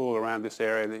all around this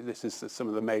area, this is some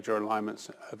of the major alignments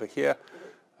over here.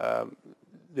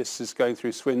 This is going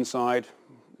through Swinside.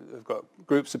 We've got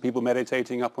groups of people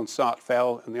meditating up on Sart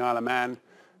Fell in the Isle of Man,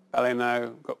 Ballynoe.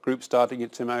 We've got groups starting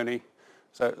at Timony.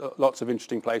 So lots of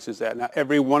interesting places there. Now,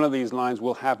 every one of these lines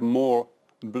will have more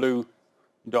blue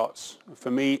dots.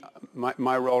 For me,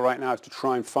 my role right now is to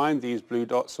try and find these blue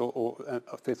dots or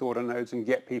fifth order nodes and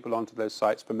get people onto those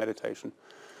sites for meditation.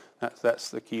 That's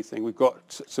the key thing. We've got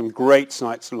some great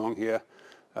sites along here.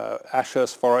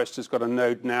 Ashurst Forest has got a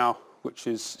node now, which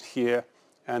is here,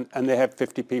 and they have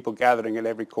 50 people gathering at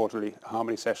every quarterly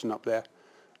harmony session up there.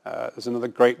 There's another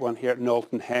great one here at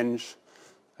Knowlton Henge,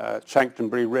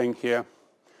 Chanctonbury Ring here.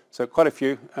 So quite a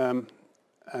few,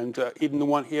 and even the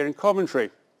one here in Coventry.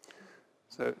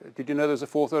 So did you know there's a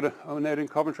fourth order node in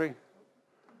Coventry?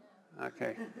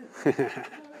 Okay.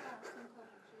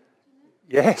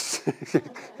 Yes,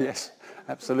 yes,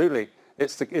 absolutely.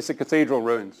 It's the cathedral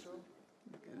ruins.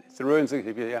 It's the ruins.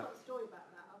 Yeah.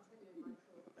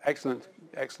 Excellent,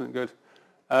 excellent, good.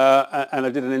 And I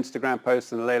did an Instagram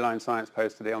post and a Leyline Science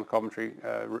post today on Coventry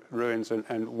ruins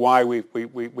and why we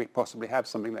possibly have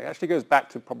something there. It actually goes back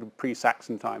to probably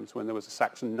pre-Saxon times when there was a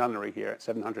Saxon nunnery here at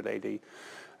 700 AD.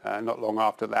 Not long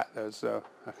after that, there's a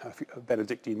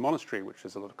Benedictine monastery, which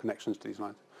has a lot of connections to these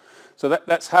lines. So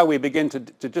that's how we begin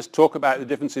to just talk about the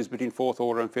differences between fourth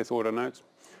order and fifth order nodes.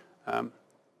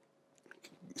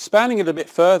 Spanning it a bit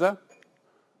further,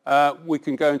 we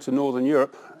can go into Northern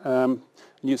Europe. And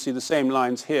you see the same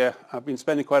lines here. I've been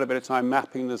spending quite a bit of time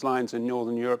mapping those lines in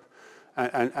Northern Europe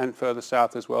and further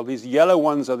south as well. These yellow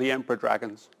ones are the emperor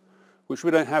dragons, which we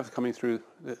don't have coming through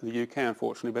the UK,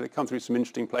 unfortunately, but they come through some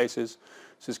interesting places.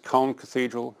 This is Caen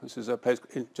Cathedral. This is a place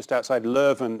just outside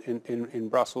Leuven in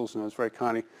Brussels, and I was very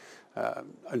kindly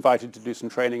invited to do some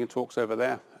training and talks over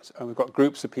there. And we've got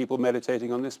groups of people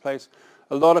meditating on this place.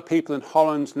 A lot of people in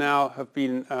Holland now have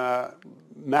been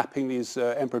mapping these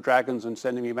emperor dragons and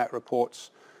sending me back reports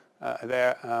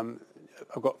there.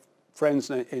 I've got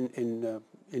friends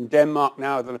in Denmark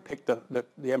now that have picked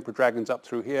the emperor dragons up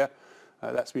through here.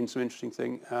 That's been some interesting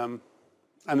thing.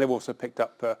 And they've also picked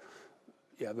up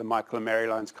the Michael and Mary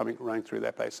lines running through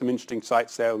their place. Some interesting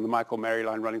sites there on the Michael Mary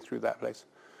line running through that place.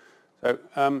 So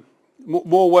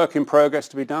more work in progress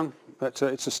to be done, but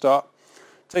it's a start.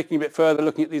 Taking a bit further,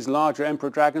 looking at these larger emperor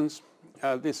dragons,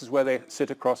 this is where they sit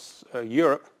across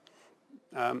Europe.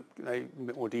 A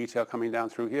bit more detail coming down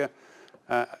through here.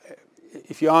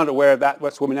 If you aren't aware of that,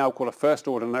 that's what we now call a first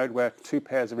order node, where two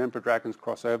pairs of emperor dragons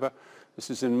cross over. This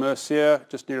is in Mercia,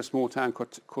 just near a small town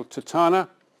called Tutana,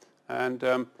 and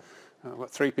I've got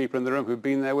 3 people in the room who've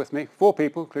been there with me. 4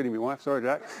 people, including my wife. Sorry,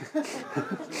 Jack.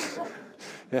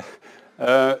 Yeah.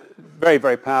 Very,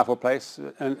 very powerful place,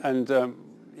 and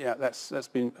yeah, that's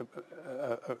been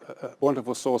a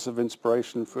wonderful source of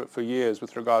inspiration for years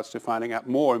with regards to finding out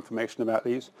more information about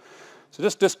these. So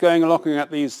just going and looking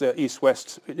at these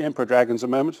east-west emperor dragons a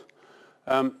moment.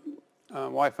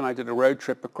 Wife and I did a road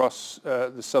trip across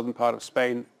the southern part of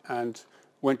Spain and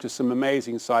went to some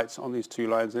amazing sites on these 2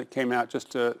 lines. And it came out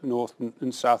just north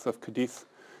and south of Cadiz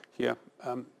here.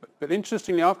 But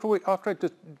interestingly, after I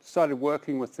just started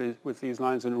working with these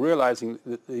lines and realizing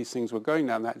that these things were going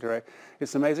down that direction,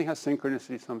 it's amazing how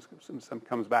synchronicity some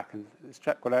comes back. And this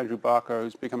chap called Andrew Barker,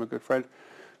 who's become a good friend,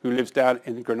 who lives down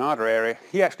in the Granada area,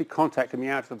 he actually contacted me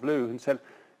out of the blue and said,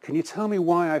 "Can you tell me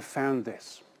why I found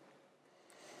this?"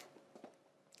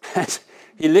 And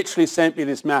he literally sent me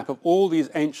this map of all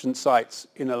these ancient sites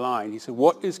in a line. He said,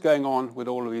 "What is going on with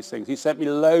all of these things?" He sent me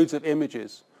loads of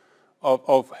images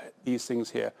of these things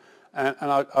here. And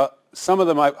some of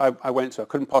them I went to. I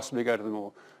couldn't possibly go to them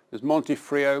all. There's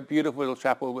Montefrio, beautiful little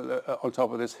chapel on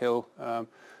top of this hill.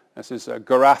 This is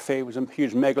Garafe, which is a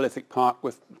huge megalithic park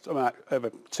with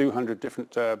over 200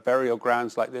 different burial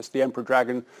grounds like this. The Emperor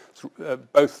Dragon,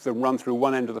 both of them run through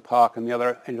one end of the park and the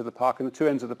other end of the park. And the 2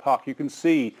 ends of the park, you can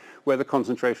see where the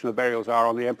concentration of burials are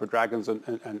on the Emperor Dragons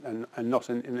and not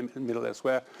in the middle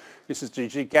elsewhere. This is the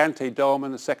Gigante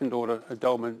Dolmen, the second order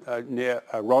dolmen near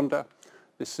Ronda.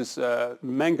 This is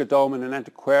Menga Dolmen in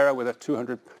Antequera with a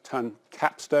 200-ton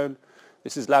capstone.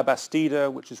 This is La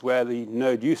Bastida, which is where the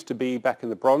node used to be back in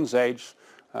the Bronze Age,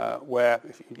 where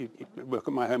if you look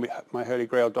at my Holy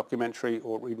Grail documentary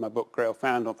or read my book Grail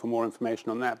Found for more information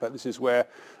on that. But this is where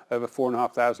over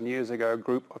 4,500 years ago a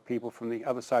group of people from the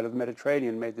other side of the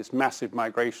Mediterranean made this massive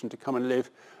migration to come and live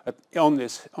on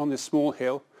this small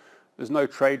hill. There's no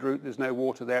trade route, there's no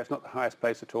water there, it's not the highest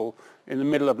place at all, in the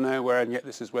middle of nowhere, and yet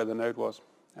this is where the node was.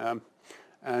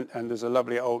 And there's a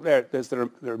lovely there's the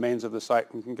remains of the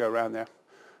site, we can go around there.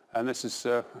 And this is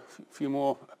a few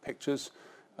more pictures.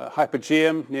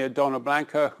 Hypogeum near Dona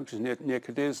Blanca, which is near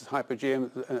Cadiz, Hypogeum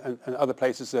and other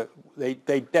places that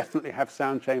they definitely have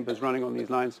sound chambers running on these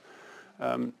lines.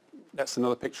 That's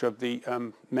another picture of the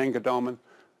Menga dolmen.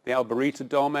 The Alberita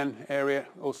dolmen area,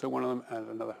 also one of them,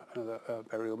 and another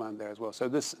burial mound there as well. So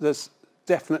there's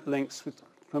definite links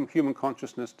from human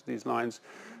consciousness to these lines,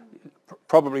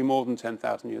 probably more than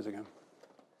 10,000 years ago.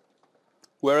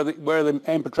 Where are the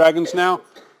emperor dragons now?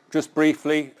 Just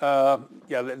briefly,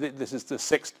 this is the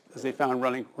 6th, as they found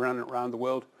running around the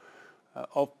world.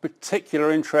 Of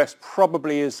particular interest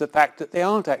probably is the fact that they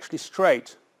aren't actually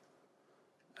straight.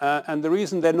 And the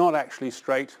reason they're not actually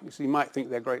straight, so you might think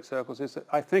they're great circles, is that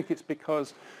I think it's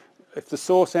because if the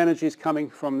source energy is coming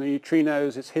from the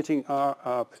neutrinos, it's hitting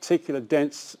our particular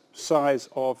dense size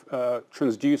of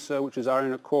transducer, which is our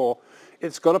inner core.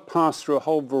 It's got to pass through a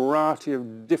whole variety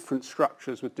of different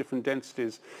structures with different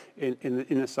densities in the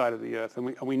inner side of the Earth.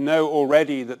 And we know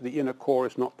already that the inner core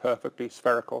is not perfectly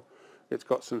spherical. It's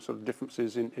got some sort of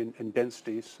differences in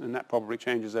densities, and that probably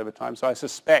changes over time. So I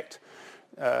suspect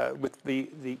with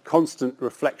the constant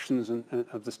reflections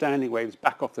of the standing waves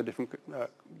back off the different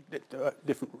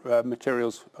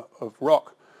materials of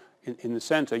rock in the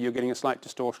center, you're getting a slight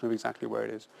distortion of exactly where it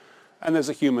is. And there's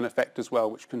a human effect as well,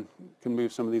 which can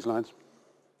move some of these lines.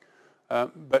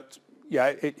 But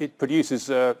yeah, it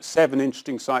produces 7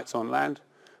 interesting sites on land.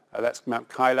 That's Mount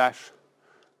Kailash.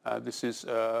 This is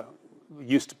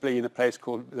used to be in a place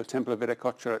called the Temple of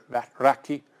Viracocha at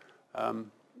Raki.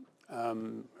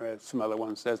 Some other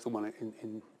ones. There's the one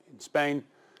in Spain.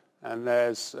 And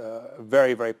there's a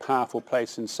very, very powerful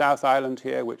place in South Island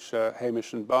here, which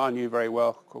Hamish and Barr knew very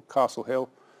well, called Castle Hill.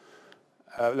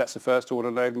 That's the first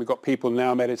order node. And we've got people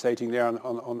now meditating there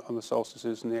on the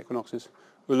solstices and the equinoxes.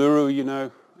 Uluru, you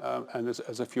know, and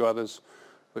there's a few others,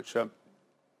 which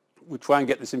we try and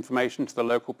get this information to the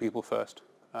local people first.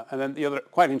 And then the other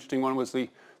quite interesting one was the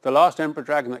last emperor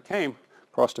dragon that came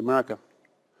crossed America.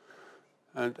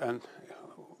 And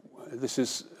this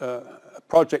is a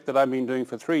project that I've been doing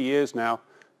for 3 years now.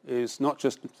 Is not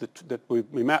just that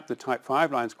we map the type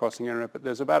 5 lines crossing area, but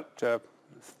there's about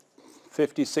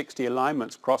 50, 60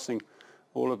 alignments crossing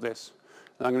all of this.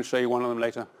 And I'm going to show you one of them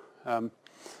later.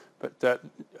 But at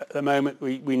the moment,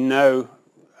 we know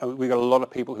we've got a lot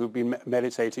of people who've been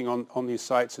meditating on these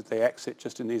sites as they exit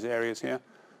just in these areas here.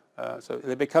 So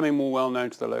they're becoming more well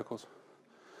known to the locals.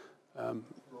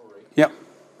 Rory? Yeah.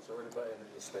 Sorry to butt in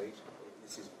at this stage.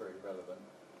 This is very relevant.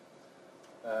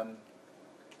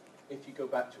 If you go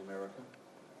back to America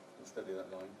and study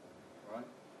that line, right,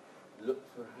 look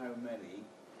for how many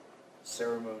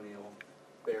ceremonial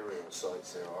burial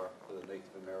sites there are for the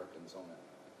Native Americans on it.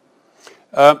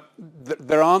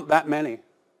 There aren't that many,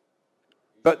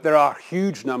 but there are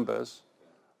huge numbers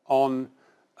in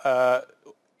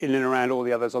and around all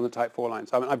the others on the Type 4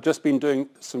 lines. I mean, I've just been doing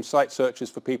some site searches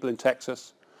for people in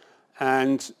Texas,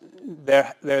 and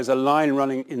there's a line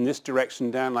running in this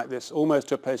direction down like this, almost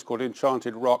to a place called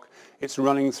Enchanted Rock. It's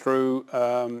running through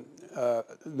the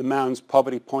mounds,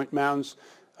 Poverty Point mounds.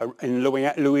 In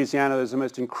Louisiana, there's the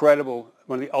most incredible,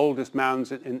 one of the oldest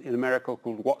mounds in America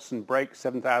called Watson Break,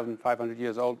 7,500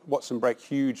 years old. Watson Break,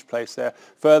 huge place there.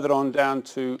 Further on down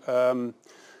to,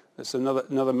 there's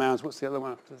another mounds. What's the other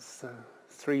one? There's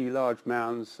 3 large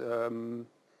mounds. The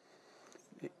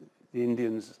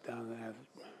Indians down there.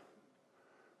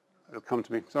 It'll come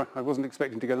to me. Sorry, I wasn't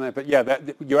expecting to go there. But yeah,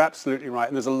 you're absolutely right.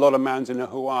 And there's a lot of mounds in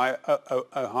Hawaii,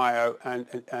 Ohio, and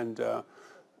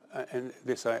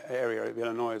this area of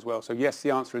Illinois as well. So yes,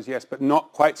 the answer is yes, but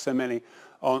not quite so many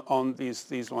on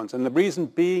these ones. And the reason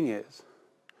being is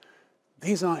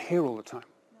these aren't here all the time.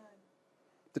 No.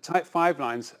 The Type 5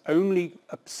 lines only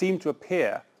seem to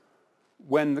appear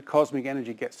when the cosmic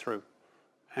energy gets through.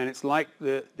 And it's like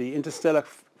the interstellar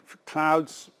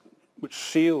clouds which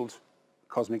shield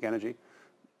cosmic energy.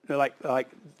 They're like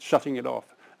shutting it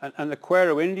off. And the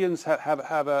Quero Indians have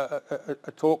a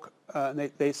talk, and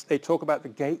they talk about the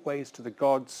gateways to the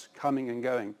gods coming and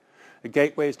going, the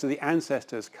gateways to the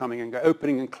ancestors coming and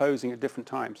opening and closing at different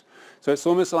times. So it's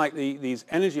almost like these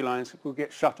energy lines will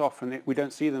get shut off and we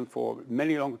don't see them for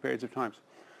many longer periods of times.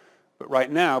 But right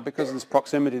now, because of this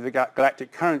proximity to the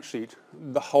galactic current sheet,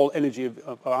 the whole energy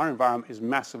of our environment is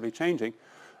massively changing.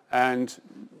 And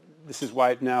this is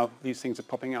why now these things are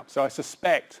popping up. So I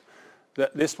suspect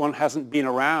that this one hasn't been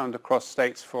around across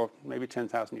states for maybe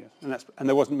 10,000 years. And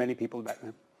there wasn't many people back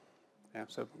then. Yeah,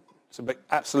 but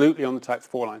absolutely on the type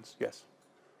 4 lines, yes.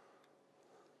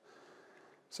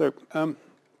 So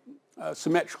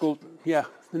symmetrical, yeah,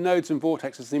 the nodes and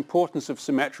vortexes, the importance of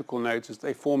symmetrical nodes is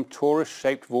they form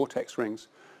torus-shaped vortex rings.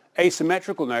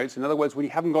 Asymmetrical nodes, in other words, when you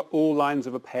haven't got all lines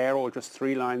of a pair or just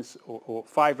 3 lines or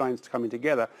 5 lines coming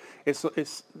together, there's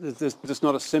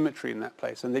not a symmetry in that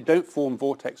place, and they don't form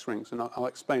vortex rings, and I'll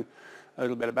explain a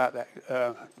little bit about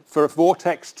that. For a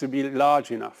vortex to be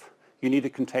large enough, you need a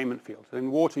containment field. In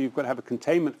water, you've got to have a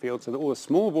containment field so that all the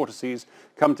small vortices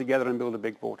come together and build a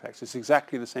big vortex. It's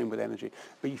exactly the same with energy.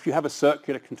 But if you have a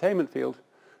circular containment field,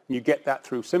 and you get that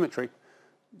through symmetry,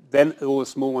 then all the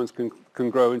small ones can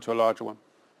grow into a larger one.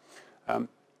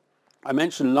 I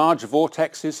mentioned large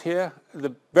vortexes here.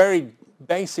 The very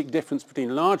basic difference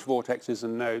between large vortexes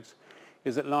and nodes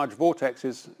is that large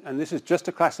vortexes, and this is just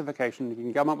a classification, you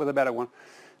can come up with a better one,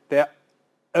 they're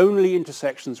only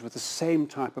intersections with the same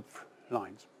type of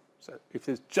lines. So if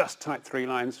there's just type 3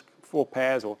 lines, 4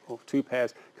 pairs or 2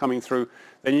 pairs coming through,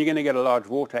 then you're going to get a large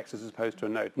vortex as opposed to a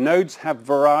node. Nodes have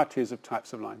varieties of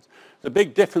types of lines. The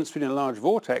big difference between a large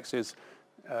vortex is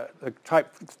the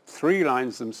type 3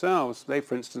 lines themselves, they,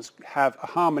 for instance, have a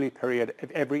harmony period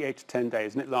of every 8 to 10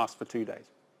 days, and it lasts for 2 days.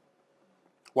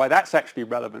 Why that's actually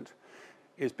relevant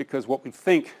is because what we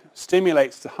think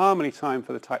stimulates the harmony time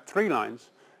for the type 3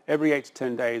 lines every 8 to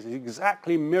 10 days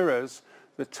exactly mirrors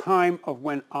the time of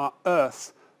when our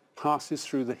Earth passes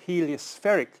through the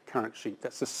heliospheric current sheet.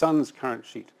 That's the sun's current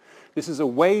sheet. This is a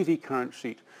wavy current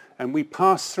sheet, and we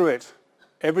pass through it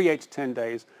every 8 to 10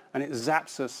 days, and it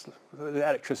zaps us with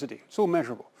electricity. It's all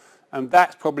measurable. And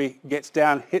that probably gets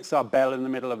down, hits our bell in the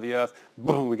middle of the Earth,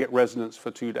 boom, we get resonance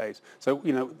for 2 days. So,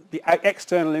 you know, the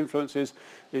external influences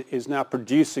is now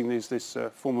producing this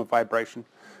form of vibration.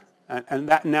 And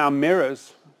that now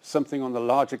mirrors something on the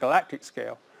larger galactic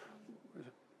scale.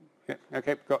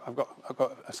 Okay, I've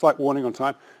got a slight warning on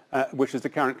time, which is the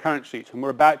current sheet. And we're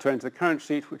about to enter the current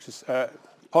sheet, which is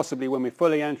possibly when we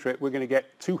fully enter it, we're going to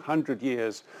get 200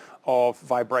 years of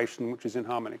vibration, which is in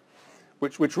harmony,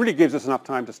 which really gives us enough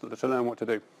time to learn what to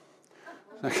do.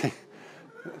 Okay.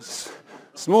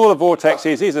 Smaller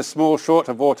vortexes, these are small,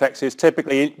 shorter vortexes,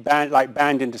 typically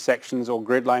band intersections or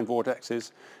grid line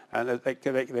vortexes, and they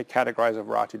categorize a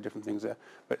variety of different things there.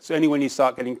 But it's only when you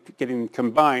start getting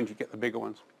combined, you get the bigger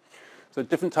ones. So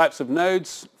different types of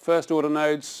nodes, first order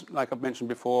nodes, like I've mentioned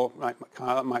before, like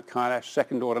Mike Kailash,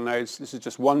 second order nodes, this is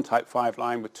just one type 5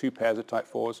 line with 2 pairs of type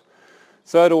 4s.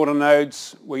 Third order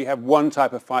nodes, where you have one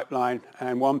type of 5 line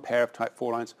and 1 pair of type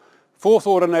 4 lines. Fourth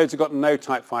order nodes have got no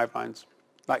type 5 lines,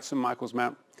 like St. Michael's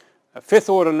Mount. Fifth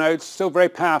order nodes, still very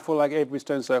powerful, like Avebury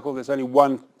Stone Circle, there's only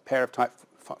 1 pair of type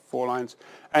 4 lines.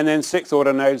 And then sixth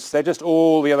order nodes, they're just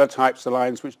all the other types of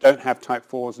lines which don't have type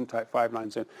 4s and type 5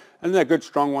 lines in. And they're good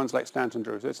strong ones like Stanton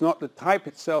Drew. So it's not, the type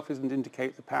itself doesn't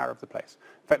indicate the power of the place.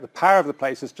 In fact, the power of the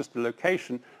place is just the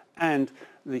location and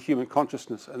the human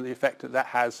consciousness and the effect that that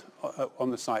has on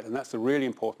the site. And that's the really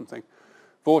important thing.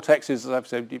 Vortexes, as I've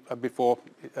said before,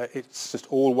 it's just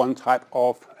all one type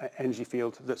of energy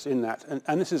field that's in that.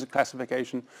 And this is a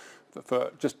classification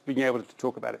for just being able to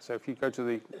talk about it. So if you go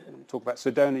to talk about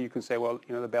Sedona, you can say, well,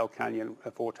 you know, the Bell Canyon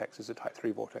vortex is a type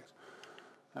 3 vortex.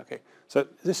 Okay, so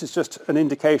this is just an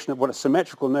indication of what a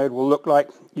symmetrical node will look like.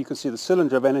 You can see the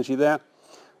cylinder of energy there,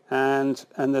 and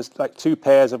there's like 2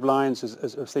 pairs of lines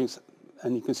as things,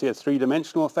 and you can see a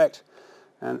 3-dimensional effect.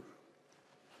 And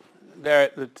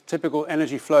there, the typical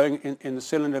energy flowing in the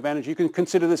cylinder of energy. You can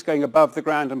consider this going above the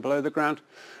ground and below the ground,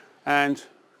 and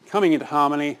coming into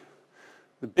harmony,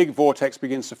 the big vortex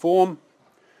begins to form,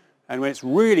 and when it's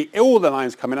really, all the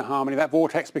lines come into harmony, that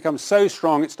vortex becomes so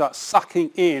strong it starts sucking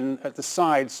in at the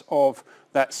sides of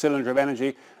that cylinder of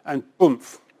energy, and boom,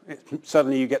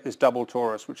 suddenly you get this double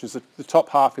torus, which is the top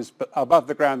half is above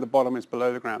the ground, the bottom is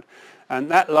below the ground. And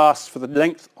that lasts for the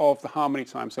length of the harmony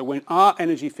time. So when our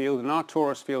energy field and our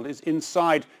torus field is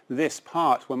inside this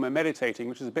part when we're meditating,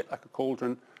 which is a bit like a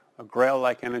cauldron, a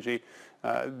Grail-like energy,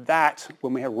 that,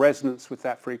 when we have resonance with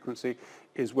that frequency,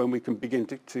 is when we can begin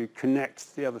to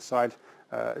connect the other side,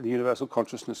 the universal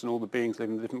consciousness and all the beings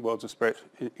living in the different worlds of spirit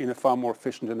in a far more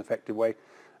efficient and effective way.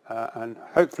 And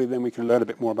hopefully then we can learn a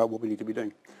bit more about what we need to be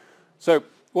doing. So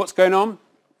what's going on?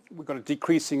 We've got a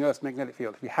decreasing Earth's magnetic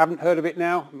field. If you haven't heard of it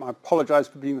now, I apologize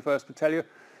for being the first to tell you,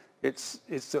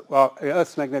 well,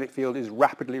 Earth's magnetic field is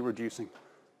rapidly reducing.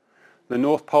 The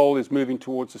North Pole is moving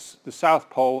towards the South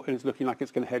Pole, and it's looking like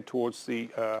it's going to head towards the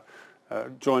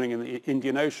joining in the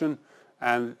Indian Ocean.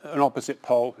 and an opposite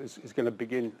pole is going to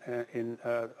begin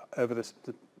over the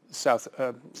south.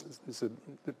 It's a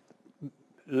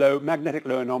magnetic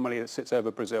low anomaly that sits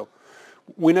over Brazil.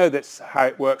 We know that's how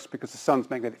it works because the sun's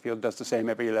magnetic field does the same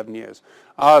every 11 years.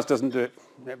 Ours doesn't do it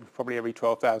probably every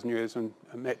 12,000 years, and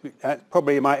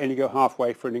probably it might only go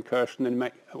halfway for an incursion and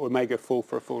may go full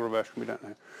for a full reversion, we don't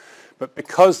know. But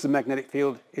because the magnetic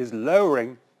field is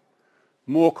lowering,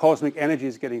 more cosmic energy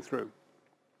is getting through.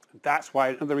 That's why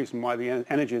another reason why the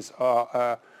energies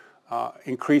are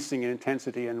increasing in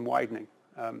intensity and widening.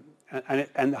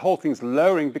 And the whole thing's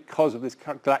lowering because of this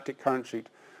galactic current sheet,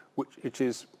 which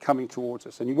is coming towards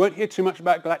us. And you won't hear too much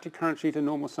about galactic current sheet in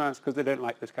normal science because they don't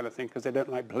like this kind of thing, because they don't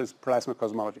like plasma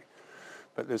cosmology.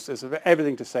 But there's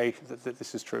everything to say that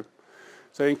this is true.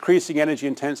 So increasing energy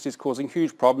intensity is causing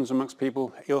huge problems amongst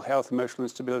people, ill health, emotional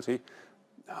instability.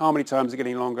 Harmony times are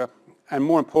getting longer. And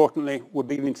more importantly, we're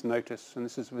beginning to notice, and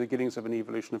this is the beginnings of an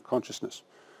evolution of consciousness.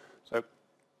 So,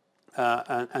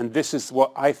 and this is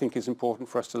what I think is important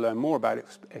for us to learn more about.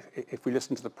 If we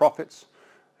listen to the prophets,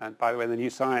 and by the way, the new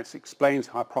science explains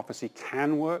how prophecy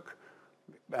can work,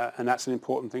 and that's an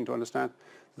important thing to understand.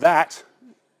 That,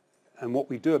 and what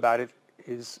we do about it,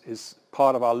 is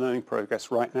part of our learning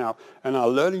progress right now. And our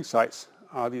learning sites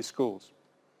are these schools.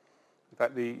 In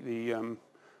fact,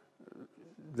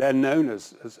 they're known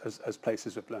as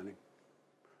places of learning.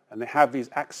 And they have these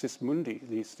axis mundi,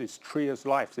 this tree of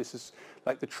life. This is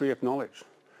like the tree of knowledge.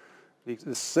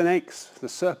 The snakes, the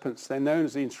serpents, they're known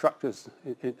as the instructors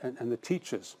and the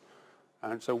teachers.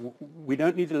 And so we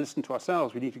don't need to listen to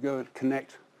ourselves. We need to go and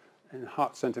connect in a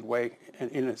heart-centered way,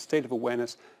 in a state of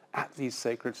awareness at these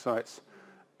sacred sites,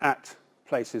 at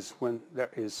places when there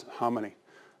is harmony.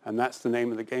 And that's the name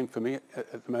of the game for me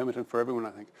at the moment, and for everyone, I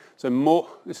think. So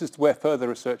this is where further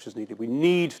research is needed. We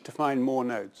need to find more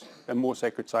nodes and more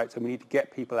sacred sites, and we need to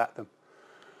get people at them.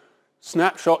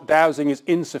 Snapshot dowsing is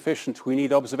insufficient. We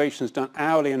need observations done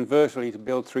hourly and virtually to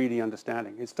build 3D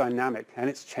understanding. It's dynamic, and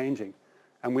it's changing,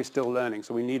 and we're still learning,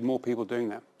 so we need more people doing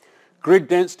that. Grid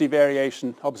density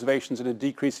variation, observations in a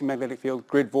decreasing magnetic field,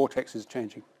 grid vortex is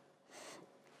changing.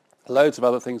 Loads of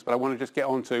other things, but I want to just get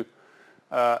on to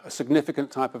a significant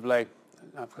type of lay.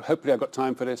 Hopefully I've got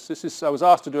time for this. I was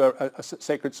asked to do a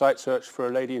sacred site search for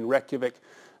a lady in Reykjavik,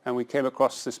 and we came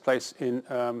across this place in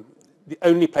the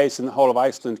only place in the whole of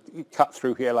Iceland cut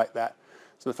through here like that.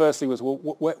 So the first thing was, well,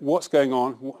 what's going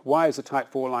on? Why is the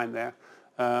type 4 line there?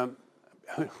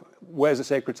 Where's the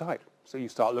sacred site? So you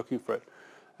start looking for it.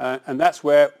 And that's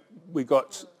where we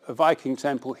got a Viking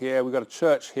temple here, we got a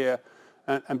church here,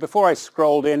 and before I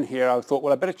scrolled in here, I thought,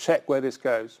 well, I better check where this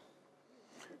goes.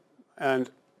 And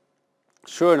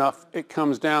sure enough, it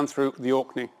comes down through the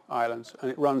Orkney Islands,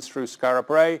 and it runs through Skara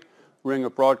Brae, Ring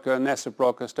of Brodka, Ness of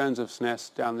Brodka, Stones of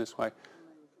Sness, down this way.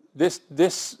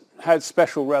 This had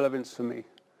special relevance for me.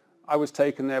 I was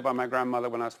taken there by my grandmother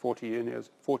when I was 14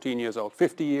 years old,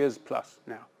 50 years plus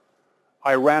now.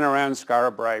 I ran around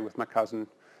Skara Brae with my cousin.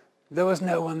 There was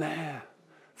no one there.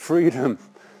 Freedom,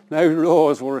 no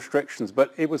laws or restrictions,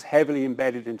 but it was heavily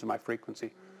embedded into my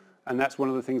frequency. And that's one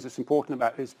of the things that's important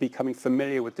about it, is becoming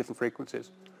familiar with different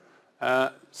frequencies.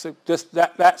 So just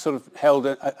that sort of held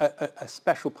a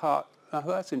special part. Oh,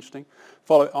 that's interesting.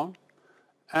 Follow it on.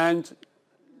 And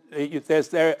there is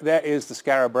the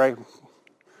Skara Brae.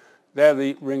 There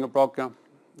the Ring of Brodka.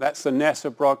 That's the Ness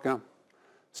of Brodka.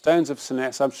 Stones of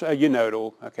Sness. I'm sure you know it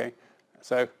all. Okay.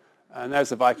 So, and there's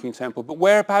the Viking temple. But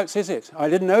whereabouts is it? I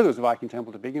didn't know there was a Viking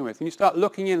temple to begin with. And you start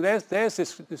looking in. There's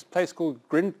this place called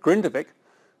Grindavik.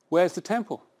 Where's the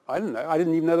temple? I don't know. I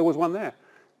didn't even know there was one there.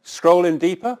 Scroll in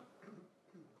deeper.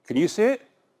 Can you see it?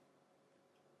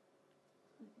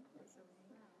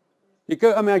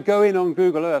 I go in on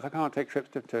Google Earth. I can't take trips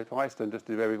to Iceland just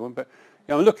to do everyone. But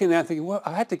I'm looking there thinking, well,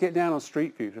 I had to get down on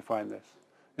Street View to find this.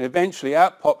 And eventually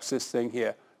out pops this thing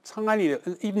here. Tiny,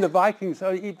 even the Vikings,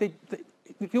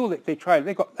 they tried.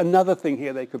 They've got another thing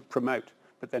here they could promote,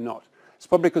 but they're not. It's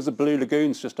probably because the Blue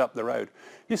Lagoon's just up the road.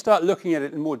 You start looking at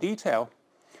it in more detail.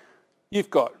 You've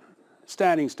got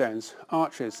standing stones,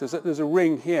 arches. There's a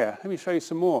ring here. Let me show you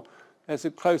some more. There's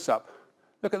a close-up.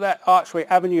 Look at that archway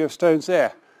avenue of stones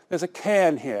there. There's a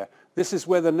cairn here. This is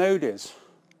where the node is.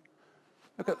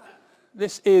 Look at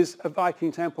this is a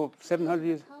Viking temple, 700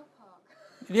 years.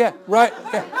 Yeah, right.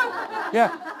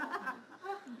 Yeah.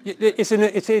 It's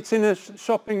in a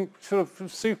shopping sort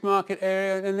of supermarket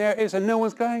area, and there it is, and no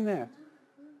one's going there.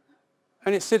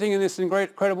 And it's sitting in this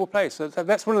incredible place. So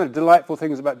that's one of the delightful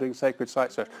things about doing sacred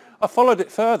site search. I followed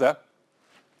it further,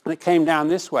 and it came down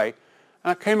this way,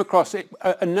 and I came across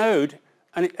a node,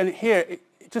 and here,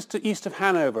 just to east of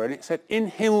Hanover, and it said in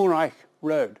Himmelreich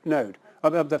node.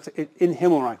 In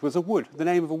Himmelreich was a wood, the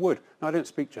name of a wood. Now, I don't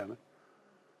speak German.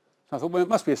 So I thought, well, it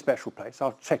must be a special place.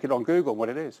 I'll check it on Google what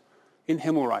it is. In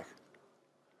Himmelreich.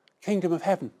 Kingdom of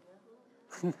Heaven.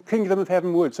 Kingdom of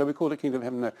Heaven wood, so we called it Kingdom of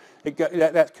Heaven node.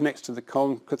 That connects to the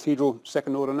Cathedral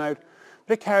second order node.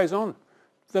 But it carries on.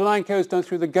 The line goes down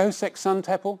through the Gosek Sun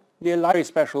Temple, near a very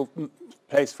special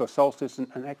place for solstice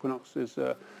and equinoxes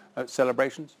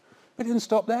celebrations. But it didn't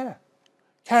stop there.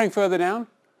 Carrying further down,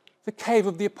 the Cave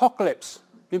of the Apocalypse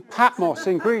in Patmos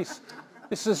in Greece.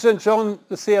 This is St. John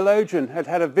the theologian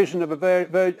had a vision of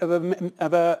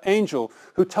an angel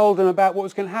who told him about what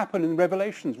was going to happen in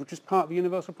Revelations, which is part of the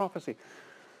universal prophecy. It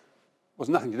was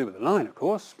nothing to do with the line, of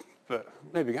course, but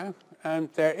there we go. And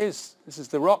there is. This is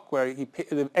the rock where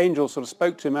the angel sort of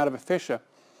spoke to him out of a fissure.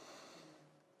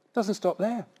 It doesn't stop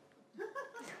there.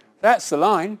 That's the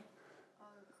line.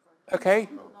 Okay.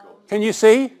 Can you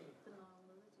see?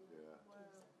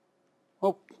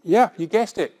 Well, yeah, you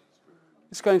guessed it.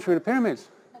 It's going through the pyramids.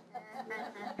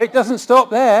 It doesn't stop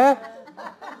there.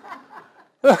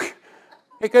 Look,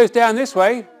 it goes down this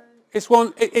way.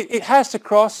 It has to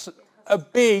cross a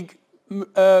big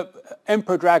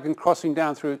emperor dragon crossing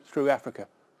down through Africa.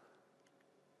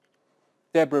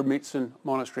 Deborah Mitzen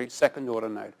Monastery, second order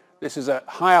node. This is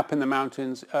high up in the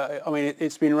mountains. I mean,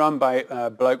 it's been run by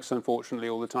blokes, unfortunately,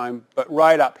 all the time. But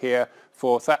right up here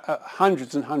for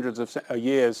hundreds and hundreds of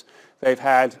years, they've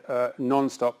had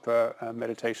non-stop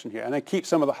meditation here. And they keep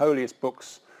some of the holiest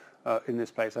books in this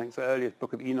place. I think the earliest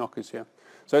book of Enoch is here.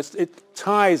 So it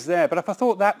ties there. But if I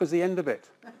thought that was the end of it,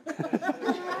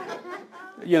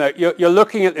 you know, you're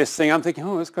looking at this thing. I'm thinking,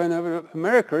 oh, it's going over to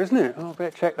America, isn't it? Oh, I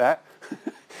better check that.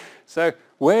 So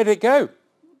where did it go?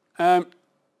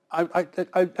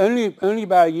 Only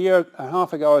about a year and a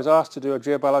half ago, I was asked to do a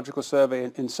geobiological survey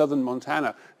in southern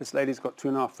Montana. This lady's got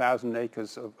 2,500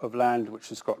 acres of land, which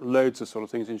has got loads of sort of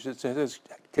things. And she says,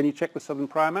 can you check the southern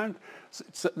Pryor Mountain?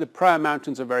 The Pryor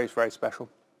Mountains are very, very special.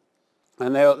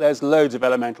 And there's loads of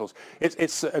elementals.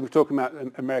 We're talking about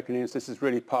American Indians. This is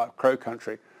really part of Crow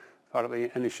country, part of the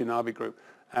Anishinaabe group.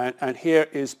 And here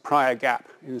is Pryor Gap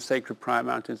in the sacred Pryor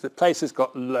Mountains. The place has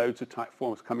got loads of type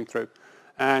forms coming through.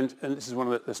 And this is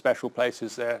one of the special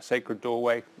places there, Sacred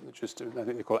Doorway, which is, I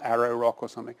think they call it Arrow Rock or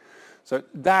something. So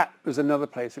that was another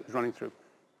place it was running through,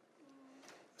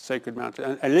 Sacred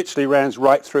Mountain. And literally runs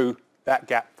right through that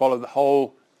gap, followed the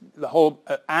whole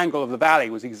angle of the valley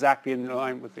was exactly in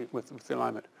line with the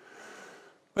alignment.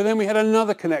 But then we had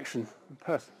another connection.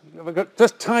 I've got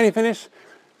just tiny finish.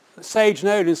 Sage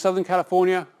Node in Southern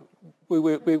California.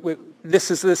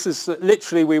 This is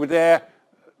literally, we were there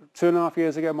 2.5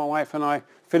 years ago, my wife and I,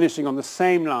 finishing on the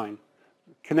same line,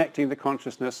 connecting the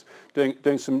consciousness,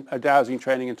 doing some dowsing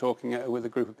training and talking with a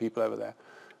group of people over there.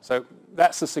 So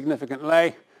that's the significant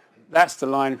lay. That's the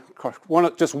line,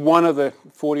 just one of the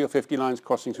 40 or 50 lines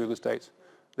crossing through the states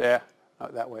there,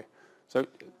 that way. So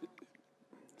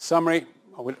summary,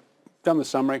 we've done the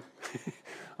summary.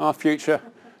 Our future,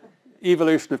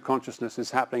 evolution of consciousness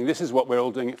is happening. This is what we're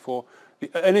all doing it for. The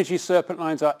energy serpent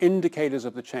lines are indicators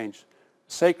of the change.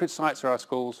 Sacred sites are our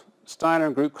schools. Steiner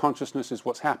and group consciousness is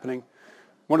what's happening.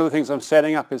 One of the things I'm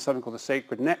setting up is something called the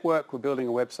Sacred Network. We're building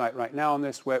a website right now on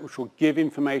this, which will give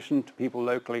information to people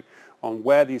locally on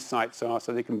where these sites are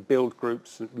so they can build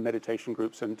groups, meditation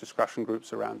groups and discussion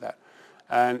groups around that.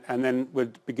 And then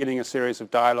we're beginning a series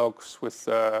of dialogues with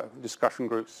discussion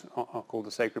groups called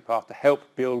the Sacred Path to help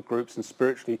build groups and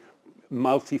spiritually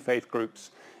multi-faith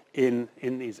groups in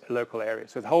these local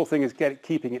areas. So the whole thing is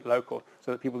keeping it local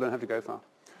so that people don't have to go far.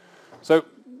 So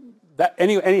that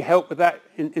any help with that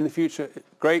in the future,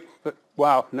 great, but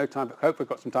wow, no time. But hope we've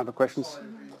got some time for questions. Sorry,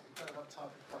 we don't have time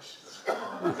for questions.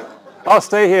 I'll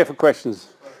stay here for questions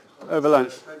over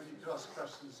lunch. Maybe you can ask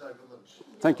questions over lunch.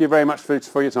 Thank you very much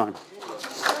for your time.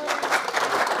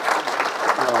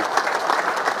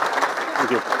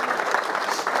 Thank you.